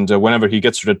 and whenever he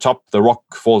gets to the top, the rock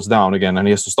falls down again, and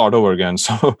he has to start over again.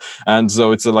 So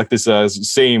it's like this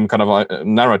same kind of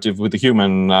narrative with the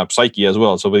human psyche as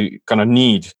well. So we kind of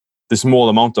need this small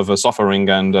amount of suffering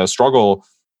and struggle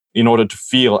in order to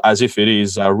feel as if it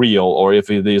is real, or if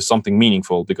it is something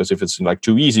meaningful. Because if it's like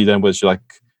too easy, then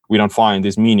we don't find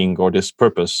this meaning or this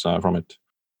purpose from it.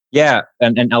 Yeah,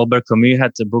 and Albert Camus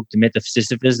had the book The Myth of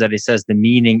Sisyphus, that he says the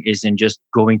meaning is in just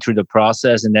going through the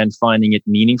process and then finding it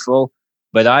meaningful.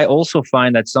 But I also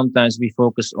find that sometimes we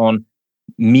focus on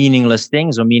meaningless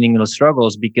things or meaningless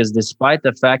struggles, because despite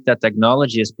the fact that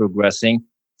technology is progressing,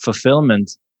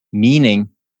 fulfillment, meaning,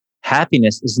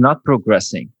 happiness is not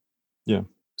progressing. Yeah.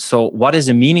 So what is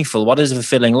a meaningful, what is a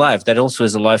fulfilling life? That also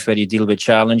is a life where you deal with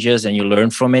challenges and you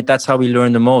learn from it. That's how we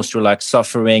learn the most, through like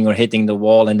suffering or hitting the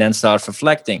wall and then start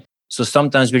reflecting. So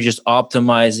sometimes we're just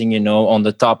optimizing, on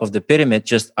the top of the pyramid.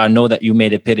 Just, I know that you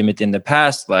made a pyramid in the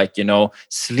past, like,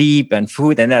 sleep and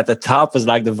food. And at the top is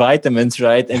like the vitamins,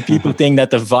 right? And people think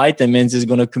that the vitamins is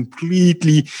going to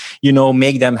completely,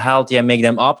 make them healthy and make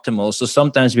them optimal. So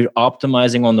sometimes we're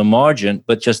optimizing on the margin,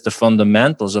 but just the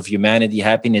fundamentals of humanity,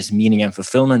 happiness, meaning, and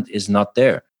fulfillment is not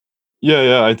there.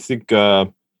 Yeah. I think,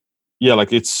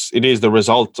 like it is the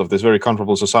result of this very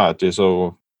comfortable society.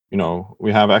 So,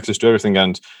 we have access to everything,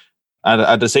 and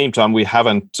at the same time, we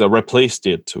haven't replaced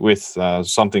it with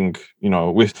something,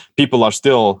 with people are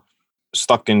still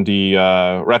stuck in the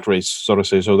rat race, so to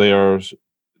say. So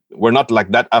we're not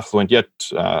like that affluent yet.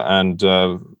 And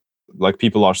like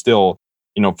people are still,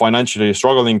 financially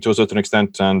struggling to a certain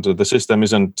extent, and the system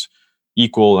isn't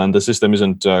equal, and the system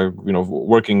isn't,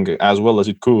 working as well as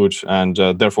it could. And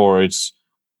therefore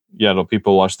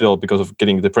people are still, because of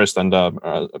getting depressed and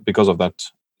because of that.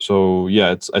 So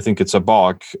I think it's a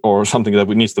bug or something that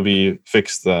needs to be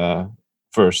fixed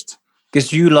first.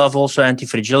 Because you love also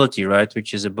Anti-Fragility, right?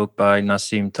 Which is a book by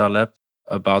Nassim Taleb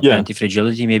about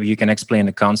anti-fragility. Maybe you can explain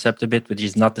the concept a bit, which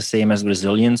is not the same as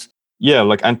resilience. Yeah,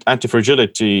 like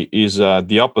anti-fragility is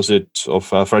the opposite of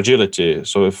fragility.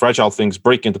 So if fragile things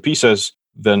break into pieces,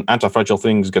 then anti-fragile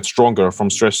things get stronger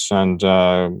from stress, and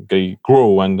they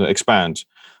grow and expand.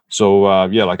 So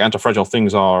like anti-fragile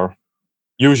things are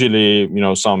usually,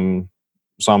 some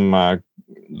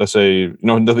let's say,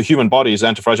 the human body is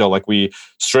anti-fragile. Like we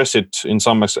stress it in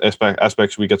some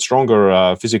aspects, we get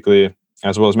stronger physically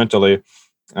as well as mentally,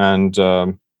 and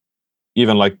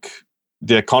even like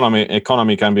the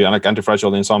economy can be like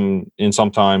anti-fragile in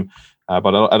some time,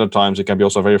 but at other times it can be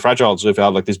also very fragile. So if you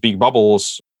have like these big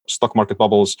bubbles, stock market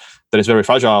bubbles, then it's very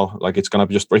fragile. Like it's gonna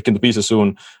just break into pieces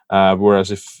soon.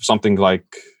 Whereas if something like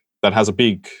that has a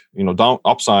big, down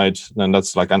upside, then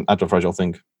that's like an anti-fragile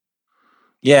thing.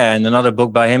 Yeah, and another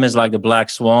book by him is like The Black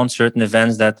Swan, certain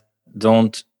events that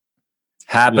don't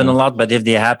happen a lot, but if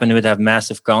they happen, it would have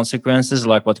massive consequences,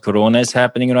 like what Corona is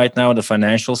happening right now, the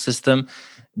financial system.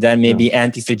 Then maybe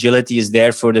anti-fragility is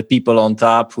there for the people on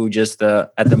top who just,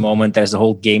 at the moment, there's a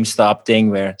whole GameStop thing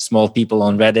where small people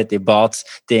on Reddit, they bought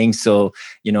things. So,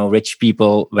 rich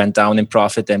people went down in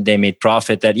profit and they made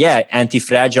profit. That,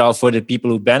 anti-fragile for the people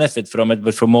who benefit from it.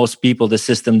 But for most people, the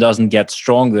system doesn't get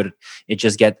stronger. It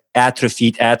just get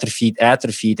atrophied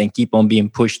and keep on being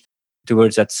pushed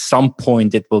towards at some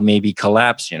point it will maybe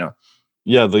collapse,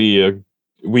 Yeah,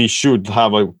 we should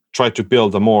have try to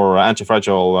build a more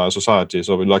anti-fragile society.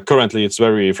 So like currently it's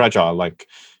very fragile. Like,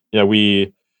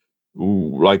 we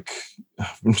have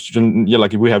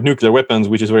nuclear weapons,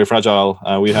 which is very fragile.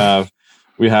 We have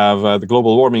the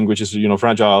global warming, which is,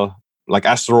 fragile. Like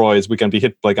asteroids, we can be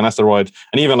hit like an asteroid,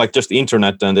 and even like just the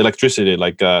internet and electricity,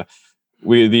 like the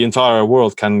entire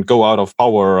world can go out of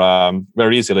power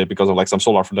very easily because of like some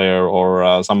solar flare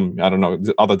or some, I don't know,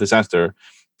 other disaster.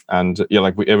 And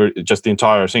just the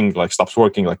entire thing like stops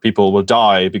working. Like people will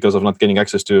die because of not getting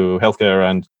access to healthcare,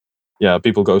 and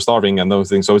people go starving and those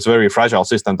things. So it's a very fragile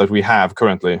system that we have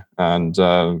currently, and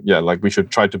we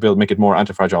should try to make it more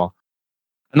anti-fragile.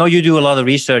 I know you do a lot of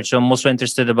research, so I'm also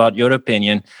interested about your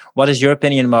opinion. What is your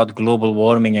opinion about global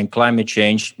warming and climate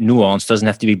change? Nuance doesn't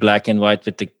have to be black and white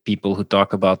with the people who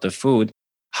talk about the food.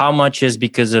 How much is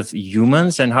because of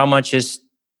humans, and how much is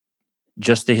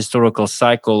just the historical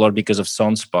cycle or because of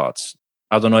sunspots?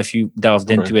 I don't know if you delved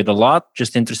into it a lot.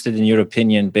 Just interested in your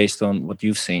opinion based on what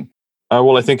you've seen.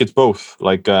 Well, I think it's both.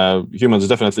 Like humans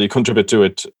definitely contribute to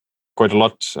it quite a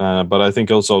lot, but I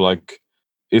think also, like,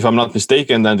 if I'm not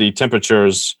mistaken, then the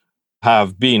temperatures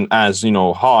have been as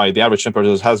high. The average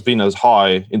temperatures has been as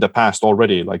high in the past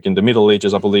already. Like in the Middle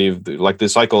Ages, I believe, like the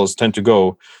cycles tend to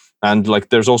go, and like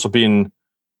there's also been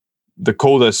the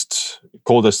coldest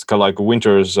like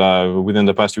winters within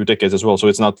the past few decades as well. So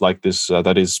it's not like this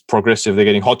that is progressive. They're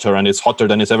getting hotter, and it's hotter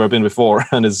than it's ever been before,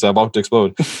 and it's about to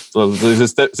explode. So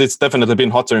it's definitely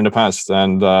been hotter in the past,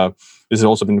 and this has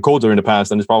also been colder in the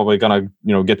past, and it's probably gonna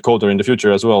get colder in the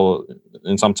future as well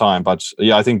in some time. But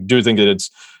I do think that it's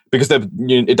because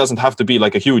it doesn't have to be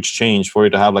like a huge change for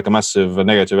it to have like a massive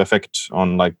negative effect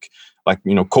on like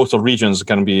coastal regions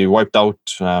can be wiped out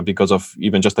because of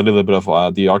even just a little bit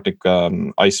of the Arctic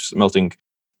ice melting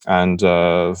and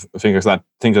things like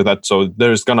that. So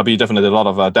there's going to be definitely a lot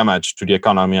of damage to the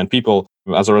economy and people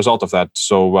as a result of that.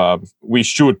 So we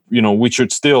should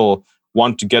still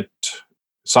want to get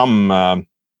some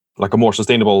like a more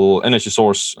sustainable energy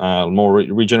source, more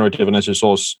regenerative energy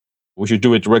source we should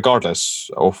do it regardless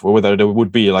of whether there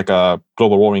would be like a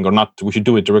global warming or not. We should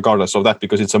do it regardless of that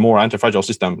because it's a more anti-fragile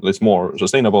system. It's more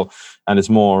sustainable and it's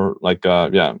more like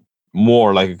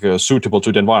suitable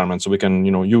to the environment. So we can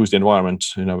use the environment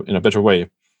in a better way.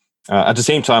 At the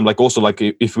same time, like also like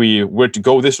if we were to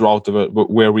go this route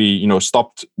where we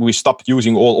stopped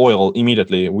using all oil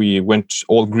immediately, we went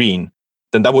all green,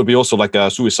 then that would be also like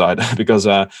a suicide because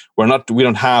we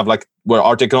don't have like where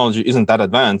our technology isn't that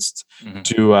advanced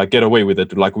to get away with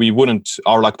it. Like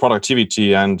our like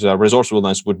productivity and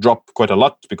resourcefulness would drop quite a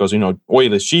lot because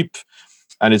oil is cheap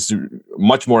and it's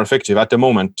much more effective at the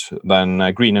moment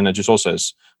than green energy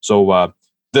sources. So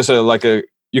there's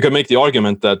you can make the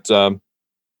argument that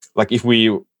like if we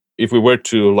were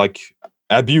to like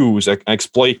abuse and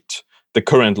exploit the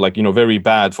current very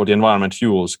bad for the environment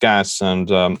fuels, gas and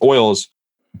oils,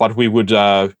 but we would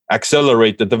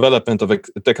accelerate the development of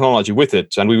technology with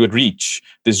it, and we would reach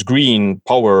this green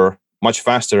power much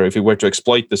faster if we were to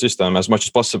exploit the system as much as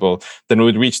possible. Then we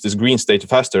would reach this green state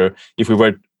faster if we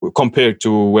were compared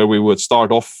to where we would start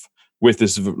off with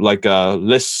this like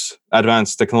less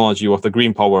advanced technology of the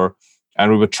green power,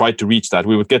 and we would try to reach that.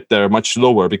 We would get there much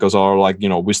slower because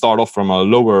we start off from a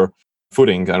lower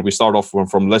footing and we start off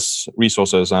from less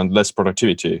resources and less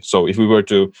productivity. So if we were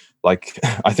to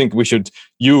I think we should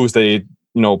use the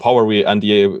power and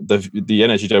the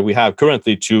energy that we have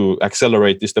currently to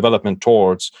accelerate this development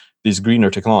towards these greener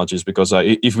technologies, because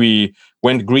if we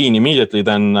went green immediately,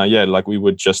 then we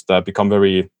would just become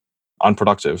very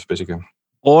unproductive basically.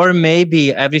 Or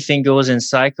maybe everything goes in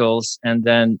cycles and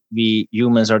then we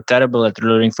humans are terrible at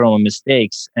learning from our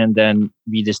mistakes and then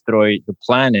we destroy the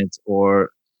planet, or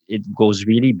it goes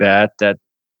really bad that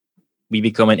we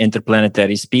become an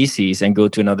interplanetary species and go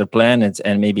to another planet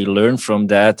and maybe learn from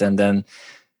that. And then,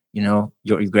 your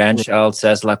grandchild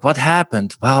says like, what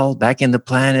happened? Well, back in the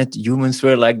planet, humans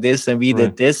were like this and we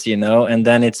did this, and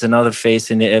then it's another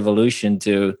phase in the evolution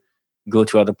to go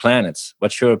to other planets.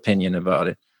 What's your opinion about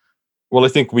it? Well, I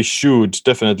think we should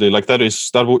definitely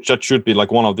that should be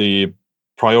like one of the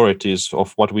priorities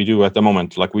of what we do at the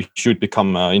moment. Like we should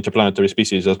become interplanetary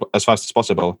species as fast as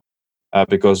possible,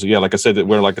 because like I said,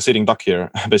 we're like a sitting duck here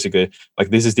basically. Like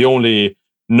this is the only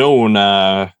known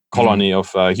colony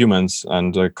of humans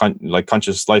and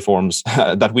conscious life forms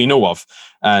that we know of,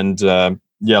 and as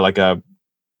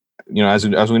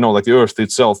we know, like the Earth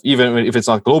itself, even if it's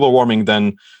not global warming,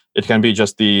 then it can be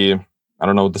just the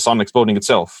sun exploding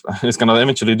itself. It's going to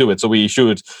eventually do it. So we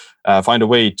should find a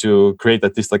way to create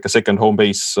at least like a second home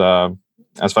base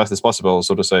as fast as possible,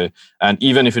 so to say. And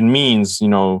even if it means,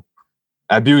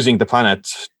 abusing the planet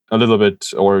a little bit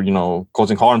or,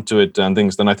 causing harm to it and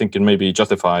things, then I think it may be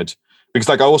justified. Because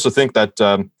I also think that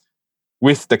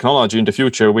with technology in the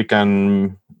future, we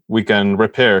can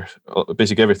repair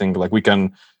basically everything. Like we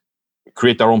can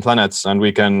create our own planets and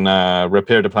we can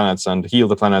repair the planets and heal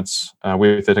the planets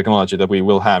with the technology that we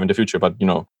will have in the future. But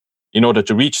in order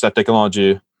to reach that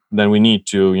technology, then we need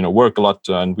to work a lot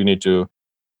and we need to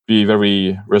be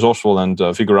very resourceful and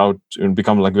figure out and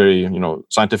become like very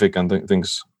scientific and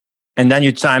things. And then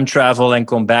you time travel and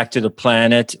come back to the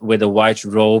planet with a white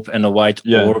robe and a white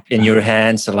orb in your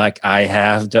hands. Like, I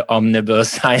have the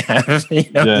omnibus. I have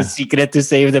the secret to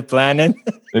save the planet.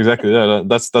 Exactly. Yeah,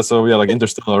 that's how like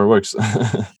Interstellar works.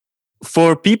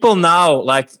 For people now,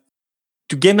 like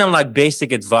to give them like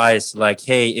basic advice, like,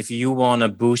 hey, if you want to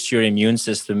boost your immune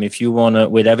system, if you want to,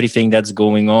 with everything that's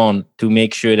going on, to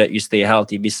make sure that you stay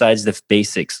healthy, besides the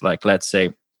basics, like let's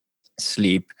say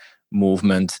sleep,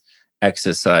 movement,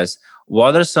 exercise,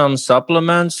 what are some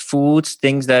supplements, foods,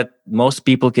 things that most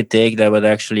people could take that would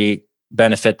actually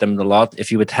benefit them a lot?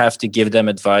 If you would have to give them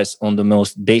advice on the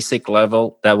most basic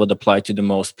level, that would apply to the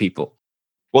most people.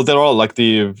 Well, they're all like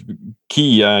the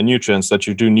key nutrients that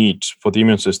you do need for the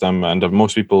immune system, and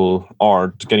most people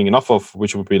aren't getting enough of,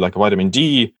 which would be like vitamin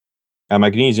D,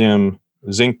 magnesium,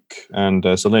 zinc, and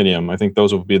selenium. I think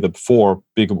those would be the four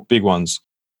big ones.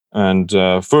 And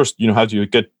first, how do you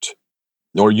get,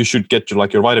 or you should get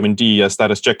your vitamin D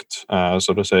status checked,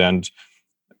 so to say. And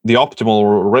the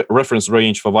optimal reference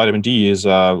range for vitamin D is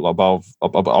about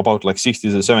like 60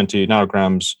 to 70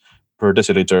 nanograms per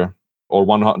deciliter, or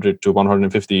 100 to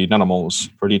 150 nanomoles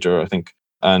per liter, I think.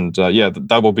 And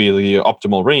that will be the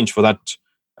optimal range for that.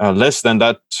 Less than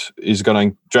that is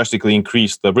going to drastically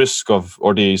increase the risk of,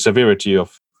 or the severity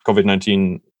of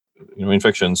COVID-19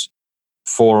 infections.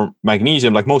 For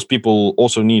magnesium, like most people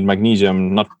also need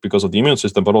magnesium, not because of the immune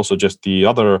system, but also just the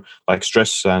other like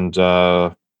stress and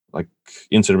like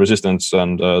insulin resistance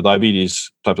and diabetes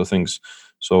types of things.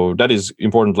 So that is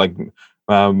important.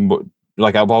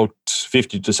 Like about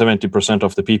 50 to 70%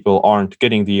 of the people aren't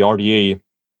getting the RDA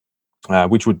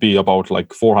which would be about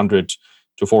like 400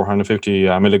 to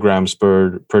 450 milligrams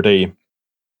per day.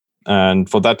 And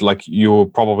for that, like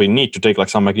you probably need to take like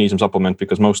some magnesium supplement,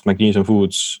 because most magnesium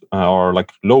foods are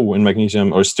like low in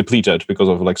magnesium or it's depleted because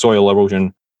of like soil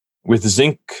erosion. With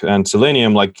zinc and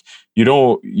selenium, like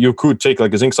you could take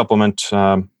like a zinc supplement,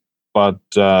 but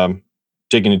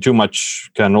taking it too much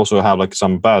can also have like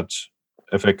some bad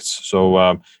effects.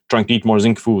 So trying to eat more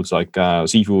zinc foods, like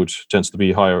seafood tends to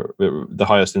be the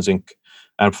highest in zinc.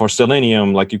 And for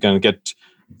selenium, like you can get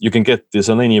the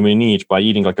selenium you need by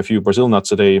eating like a few Brazil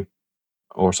nuts a day,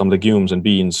 or some legumes and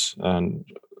beans,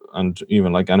 and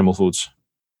even like animal foods.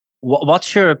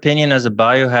 What's your opinion as a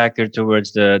biohacker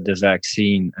towards the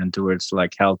vaccine and towards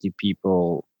like healthy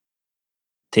people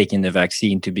taking the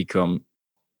vaccine to become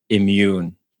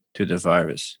immune to the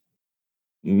virus?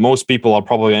 Most people are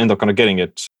probably end up kind of getting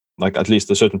it, like at least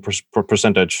a certain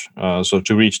percentage. So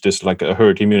to reach this like a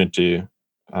herd immunity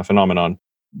phenomenon,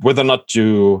 whether or not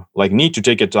you like need to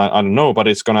take it, I don't know, but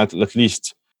it's gonna at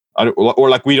least, or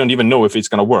like we don't even know if it's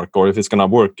gonna work, or if it's gonna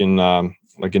work in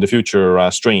like in the future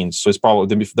strains. So it's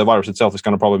probably the virus itself is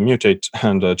gonna probably mutate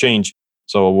and change.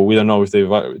 So we don't know if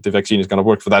the vaccine is gonna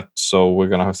work for that. So we're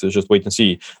gonna have to just wait and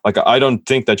see. Like I don't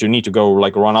think that you need to go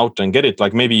like run out and get it.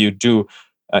 Like maybe you do.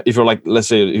 If you're like, let's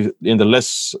say, in the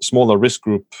smaller risk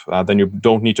group, then you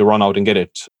don't need to run out and get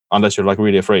it unless you're like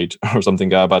really afraid or something.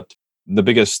 But the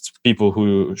biggest people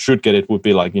who should get it would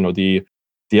be like, the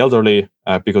elderly,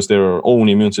 because their own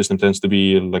immune system tends to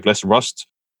be like less robust,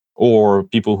 or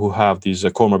people who have these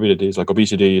comorbidities like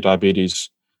obesity, diabetes,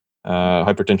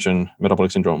 hypertension,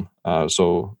 metabolic syndrome.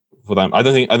 So for them, I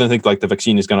don't think like the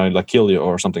vaccine is gonna like kill you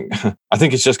or something. I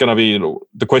think it's just gonna be,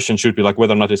 the question should be like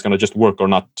whether or not it's gonna just work or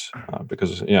not,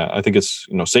 because I think it's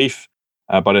safe,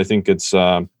 but I think it's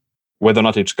whether or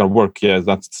not it's gonna work. Yeah,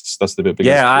 that's the biggest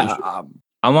issue.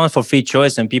 I'm on for free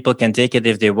choice and people can take it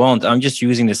if they want. I'm just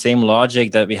using the same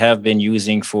logic that we have been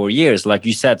using for years. Like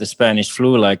you said, the Spanish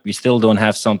flu, like we still don't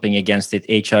have something against it.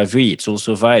 HIV, it's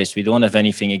also a virus. We don't have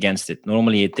anything against it.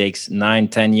 Normally it takes 9,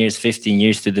 10 years, 15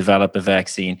 years to develop a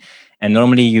vaccine. And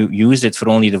normally you use it for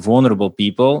only the vulnerable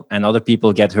people, and other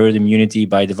people get herd immunity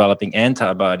by developing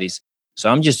antibodies. So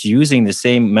I'm just using the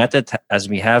same method as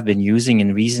we have been using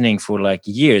in reasoning for like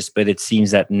years, but it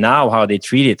seems that now how they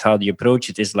treat it, how they approach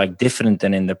it is like different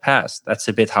than in the past. That's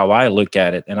a bit how I look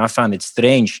at it. And I found it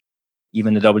strange.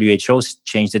 Even the WHO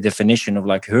changed the definition of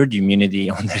like herd immunity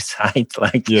on their site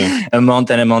like a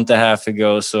month and a half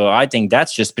ago. So I think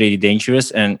that's just pretty dangerous,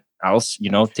 and I'll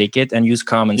take it and use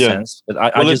common sense. But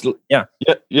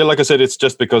like I said, it's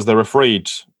just because they're afraid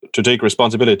to take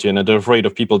responsibility, and they're afraid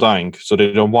of people dying, so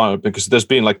they don't want, because there's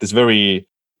been like this very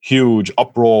huge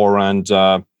uproar, and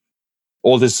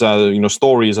all this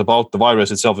stories about the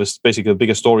virus itself is basically the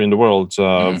biggest story in the world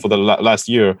for the last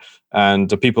year, and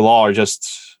the people are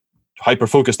just hyper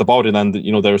focused about it, and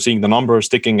they're seeing the numbers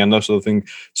ticking and that sort of thing.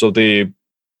 So the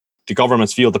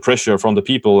governments feel the pressure from the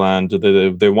people, and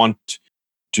they want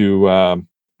to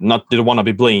they don't want to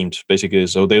be blamed, basically.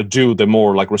 So they'll do the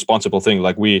more like responsible thing.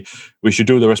 Like we should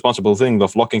do the responsible thing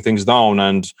of locking things down,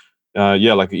 and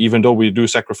like even though we do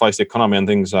sacrifice the economy and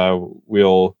things,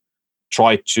 we'll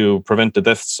try to prevent the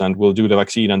deaths, and we'll do the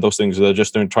vaccine and those things. They're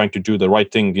just trying to do the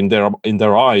right thing in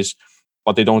their eyes,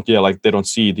 but they don't they don't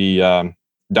see the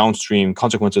downstream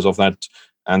consequences of that,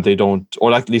 and they don't,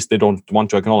 or at least they don't want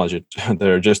to acknowledge it.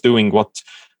 They're just doing what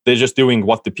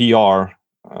the PR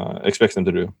expects them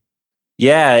to do.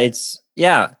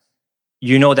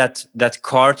 That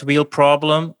cartwheel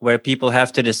problem where people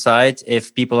have to decide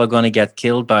if people are going to get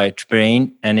killed by a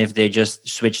train, and if they just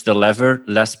switch the lever,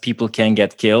 less people can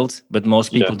get killed. But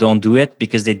most people don't do it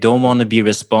because they don't want to be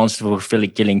responsible for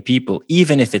killing people,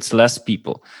 even if it's less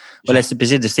people. Well, it's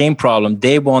the same problem.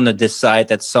 They want to decide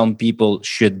that some people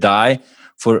should die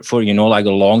for like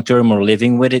a long term, or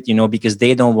living with it, because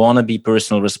they don't want to be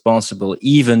personally responsible,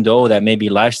 even though that may be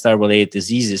lifestyle related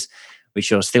diseases,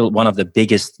 which are still one of the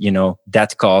biggest,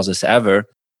 death causes ever,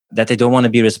 that they don't want to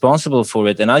be responsible for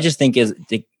it. And I just think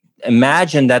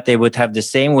imagine that they would have the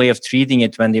same way of treating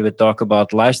it when they would talk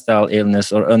about lifestyle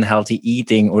illness or unhealthy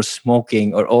eating or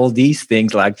smoking or all these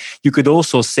things. Like, you could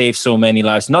also save so many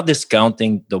lives, not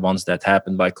discounting the ones that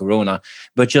happened by Corona,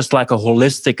 but just like a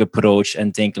holistic approach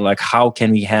and thinking like, how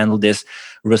can we handle this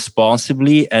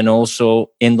responsibly and also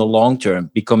in the long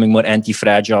term becoming more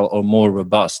anti-fragile or more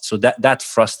robust. So that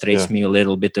frustrates me a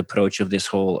little bit, the approach of this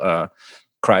whole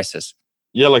crisis.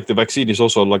 Yeah, like the vaccine is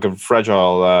also like a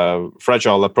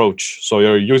fragile approach. So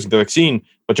you're using the vaccine,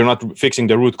 but you're not fixing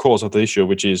the root cause of the issue,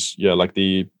 which is like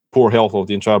the poor health of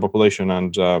the entire population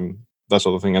and that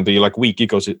sort of thing, and the like weak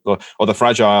ecosystem or the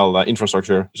fragile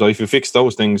infrastructure. So if you fix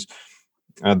those things,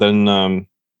 then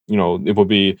it will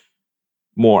be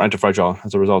more anti-fragile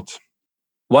as a result.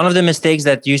 One of the mistakes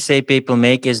that you say people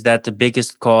make is that the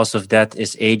biggest cause of death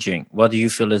is aging. What do you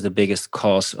feel is the biggest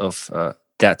cause of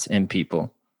death in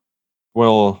people?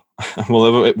 Well,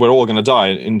 we're all going to die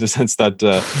in the sense that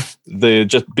they're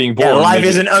just being born. Yeah, life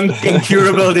is an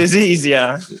incurable disease.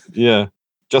 Yeah. Yeah.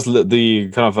 Just the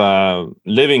kind of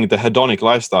living the hedonic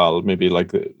lifestyle, maybe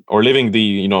or living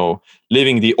the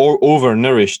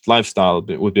overnourished lifestyle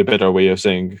would be a better way of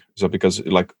saying so, because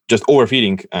like just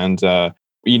overfeeding and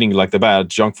eating like the bad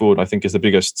junk food, I think is the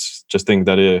biggest just thing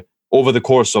that over the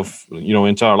course of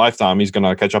entire lifetime is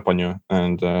gonna catch up on you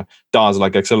and does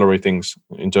like accelerate things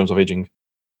in terms of aging.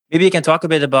 Maybe you can talk a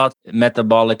bit about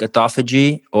metabolic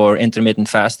autophagy or intermittent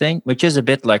fasting, which is a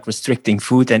bit like restricting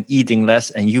food and eating less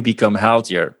and you become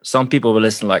healthier. Some people will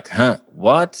listen like, huh,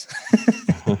 what?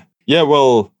 Yeah,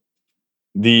 well,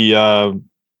 the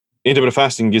intermittent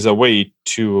fasting is a way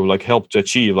to like help to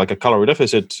achieve like a calorie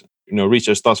deficit.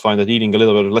 Research does find that eating a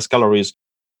little bit less calories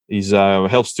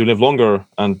helps to live longer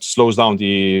and slows down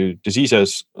the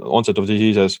onset of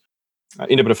diseases.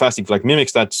 Intermittent fasting like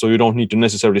mimics that, so you don't need to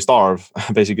necessarily starve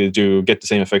basically to get the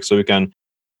same effect. So you can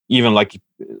even like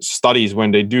studies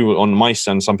when they do on mice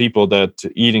and some people that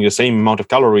eating the same amount of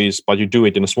calories, but you do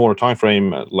it in a smaller time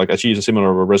frame, like achieves a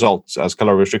similar result as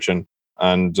calorie restriction.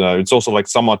 And it's also like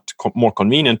somewhat more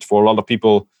convenient for a lot of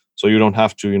people. So you don't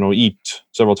have to, eat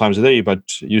several times a day,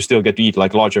 but you still get to eat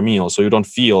like larger meals. So you don't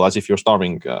feel as if you're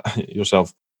starving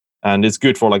yourself. And it's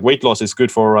good for like weight loss. It's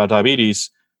good for diabetes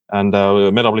and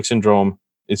metabolic syndrome.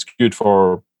 It's good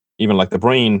for even like the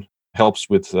brain, helps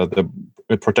with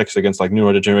it protects against like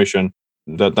neurodegeneration.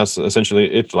 That's essentially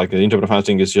it. Like the intermittent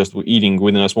fasting is just eating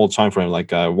within a small time frame,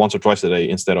 like once or twice a day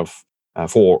instead of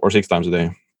 4 or 6 times a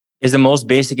day. Is the most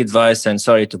basic advice, and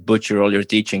sorry to butcher all your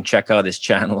teaching, check out this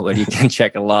channel where you can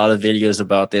check a lot of videos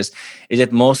about this. Is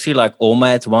it mostly like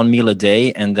OMAD, 1 meal a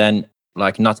day, and then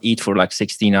like not eat for like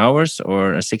 16 hours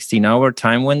or a 16-hour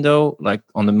time window, like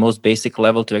on the most basic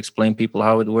level to explain people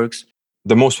how it works?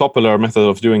 The most popular method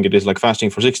of doing it is like fasting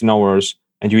for 16 hours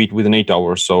and you eat within 8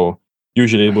 hours. So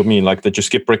usually it would mean like that you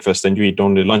skip breakfast and you eat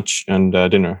only lunch and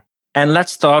dinner. And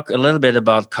let's talk a little bit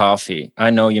about coffee.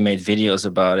 I know you made videos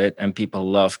about it and people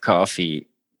love coffee.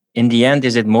 In the end,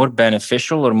 is it more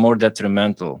beneficial or more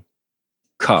detrimental?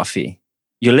 Coffee.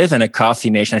 You live in a coffee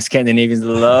nation. Scandinavians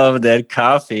love their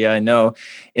coffee, I know.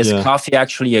 Is coffee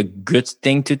actually a good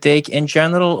thing to take in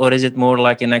general, or is it more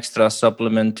like an extra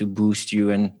supplement to boost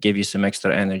you and give you some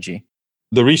extra energy?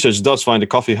 The research does find that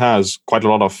coffee has quite a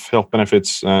lot of health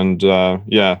benefits, and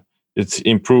it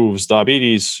improves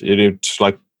diabetes. It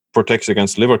like protects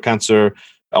against liver cancer,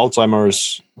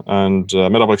 Alzheimer's, and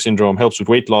metabolic syndrome. Helps with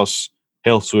weight loss.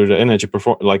 Helps with energy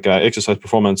exercise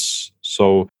performance.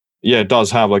 So it does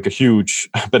have like a huge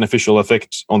beneficial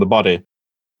effect on the body,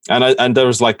 and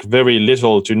there's like very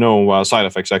little to no side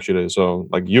effects actually. So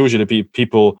like usually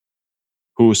people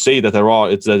who say that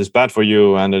that it's bad for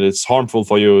you and that it's harmful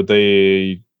for you,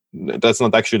 that's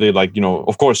not actually like,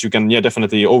 of course you can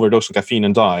definitely overdose on caffeine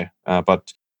and die,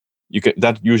 but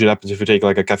that usually happens if you take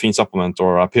like a caffeine supplement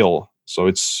or a pill. So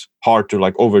it's hard to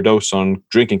like overdose on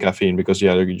drinking caffeine because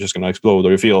you're just gonna explode,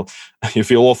 or you feel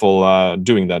awful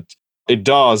doing that. It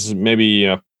does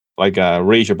maybe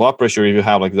raise your blood pressure if you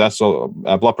have like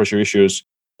blood pressure issues.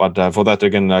 But for that,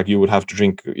 again, like you would have to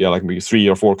drink like maybe 3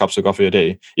 or 4 cups of coffee a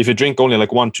day. If you drink only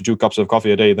like 1 to 2 cups of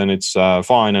coffee a day, then it's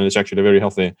fine and it's actually very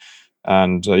healthy.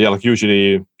 And like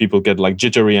usually people get like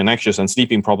jittery and anxious and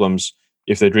sleeping problems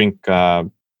if they drink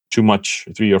too much,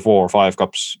 3 or 4 or 5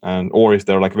 cups, or if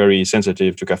they're like very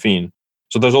sensitive to caffeine.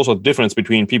 So there's also a difference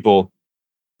between people,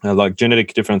 like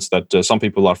genetic difference that some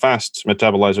people are fast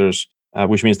metabolizers,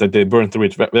 which means that they burn through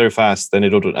it very fast and they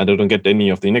don't get any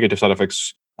of the negative side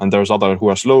effects. And there's other who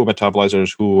are slow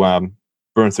metabolizers who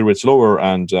burn through it slower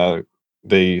and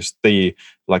they stay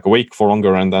like awake for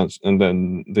longer, and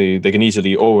then they can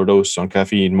easily overdose on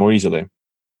caffeine more easily.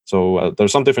 So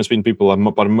there's some difference between people,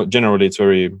 but generally it's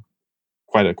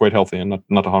quite healthy and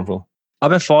not harmful. I've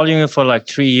been following you for like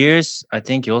 3 years. I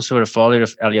think you also were a follower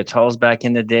of Elliot Hulse back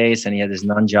in the days, and he had this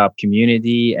non-job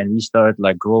community, and we started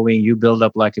like growing. You build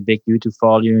up like a big YouTube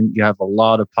following. You have a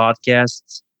lot of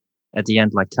podcasts. At the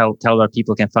end, like tell where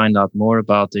people can find out more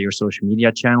about your social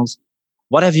media channels.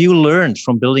 What have you learned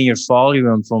from building your following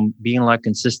and from being like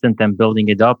consistent and building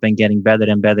it up and getting better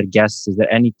and better guests? Is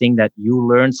there anything that you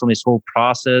learned from this whole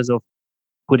process of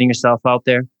putting yourself out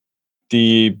there?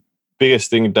 The biggest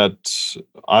thing that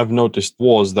I've noticed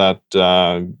was that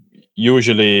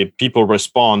usually people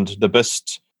respond the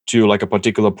best to like a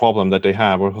particular problem that they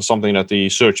have or something that they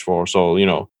search for. So,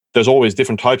 there's always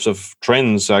different types of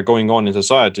trends going on in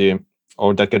society,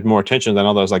 or that get more attention than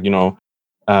others. Like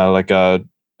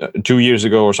 2 years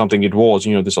ago or something, it was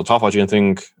this autophagy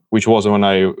thing, which was when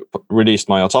I released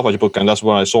my autophagy book, and that's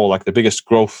when I saw like the biggest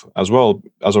growth as well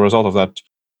as a result of that.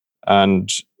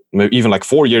 And even like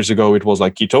 4 years ago, it was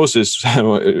like ketosis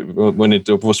when it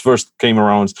was first came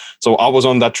around. So I was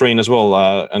on that train as well,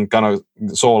 and kind of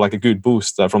saw like a good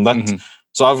boost from that. Mm-hmm.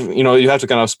 So you have to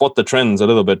kind of spot the trends a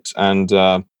little bit and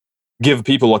give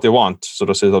people what they want. So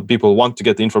to say that people want to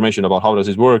get the information about how does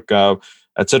it work,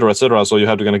 et cetera, et cetera. So you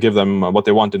have to kind of give them what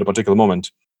they want in a particular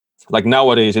moment. Like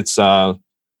nowadays, it's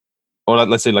or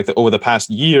let's say like over the past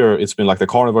year, it's been like the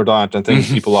carnivore diet and things.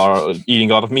 People are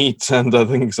eating a lot of meat and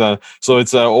things. So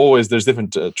it's always there's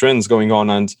different trends going on,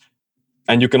 and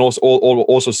you can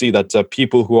also see that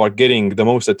people who are getting the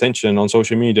most attention on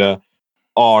social media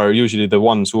are usually the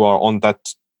ones who are on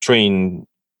that trend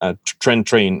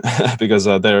train because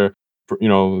they're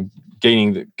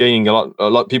gaining a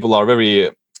lot. People are very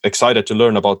excited to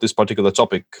learn about this particular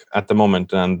topic at the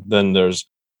moment, and then there's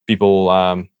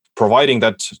people providing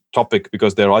that topic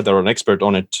because they're either an expert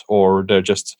on it or they're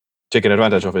just taking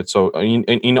advantage of it. So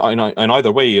in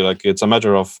either way, like it's a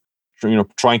matter of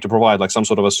trying to provide like some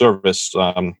sort of a service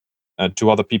to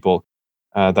other people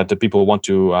that the people want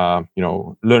to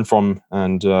learn from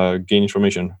and gain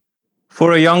information.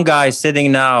 For a young guy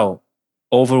sitting now,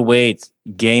 overweight,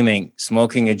 gaming,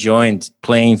 smoking a joint,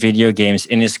 playing video games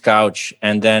in his couch,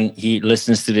 and then he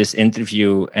listens to this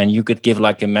interview, and you could give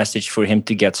like a message for him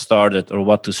to get started or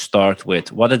what to start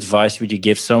with, what advice would you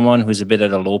give someone who's a bit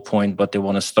at a low point but they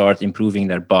want to start improving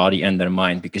their body and their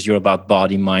mind, because you're about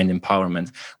body mind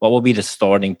empowerment? What would be the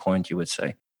starting point, you would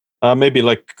say? Maybe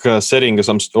like setting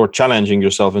some or challenging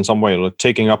yourself in some way, like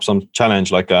taking up some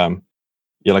challenge, like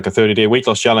like a 30-day weight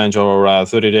loss challenge or a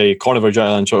 30-day carnivore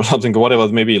challenge or something, whatever,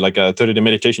 maybe like a 30-day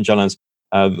meditation challenge.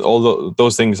 All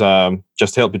those things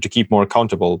just help you to keep more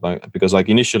accountable, because like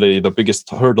initially the biggest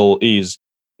hurdle is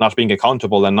not being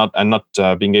accountable and not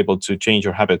being able to change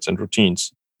your habits and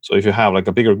routines. So if you have like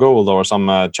a bigger goal or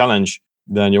some challenge,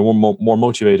 then you're more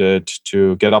motivated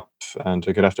to get up and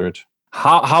to get after it.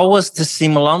 How was the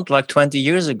Simulant like 20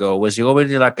 years ago? Was you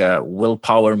already like a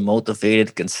willpower,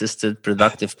 motivated, consistent,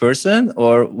 productive person?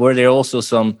 Or were there also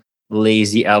some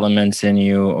lazy elements in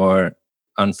you or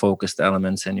unfocused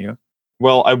elements in you?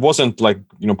 Well, I wasn't like,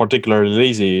 particularly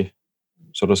lazy,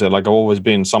 so to say. Like I've always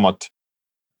been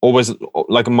always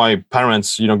like my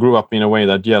parents, grew up in a way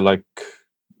that,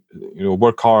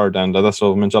 work hard and that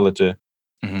sort of mentality.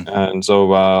 Mm-hmm. And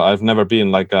so I've never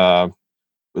been like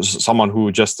someone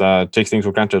who just takes things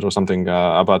for granted or something.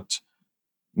 But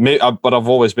I've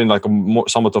always been like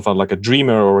somewhat of a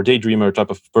dreamer or a daydreamer type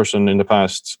of person in the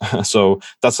past. So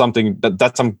that's something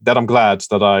that I'm glad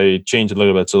that I changed a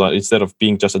little bit. So that instead of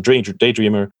being just a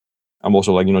daydreamer, I'm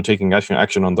also like taking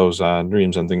action on those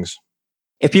dreams and things.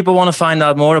 If people want to find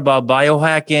out more about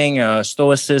biohacking,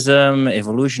 stoicism,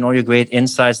 evolution, all your great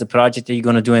insights, the project that you're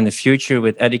going to do in the future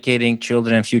with educating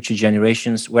children and future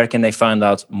generations, where can they find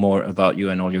out more about you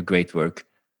and all your great work?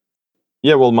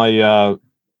 Yeah, well, my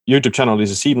YouTube channel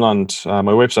is Siimland.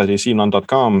 My website is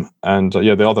siimland.com. And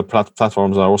the other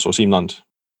platforms are also Siimland.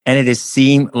 And it is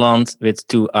Siimland with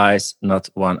 2 eyes, not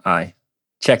 1 eye.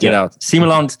 Check it out.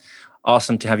 Siimland,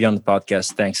 awesome to have you on the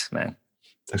podcast. Thanks, man.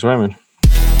 Thanks for having me.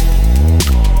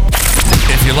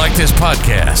 If you like this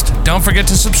podcast, don't forget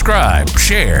to subscribe,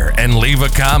 share, and leave a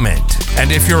comment.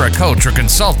 And if you're a coach or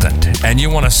consultant and you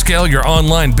want to scale your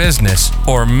online business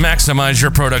or maximize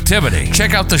your productivity,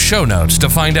 check out the show notes to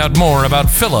find out more about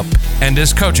Philip and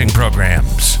his coaching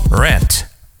programs. Rent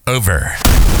over.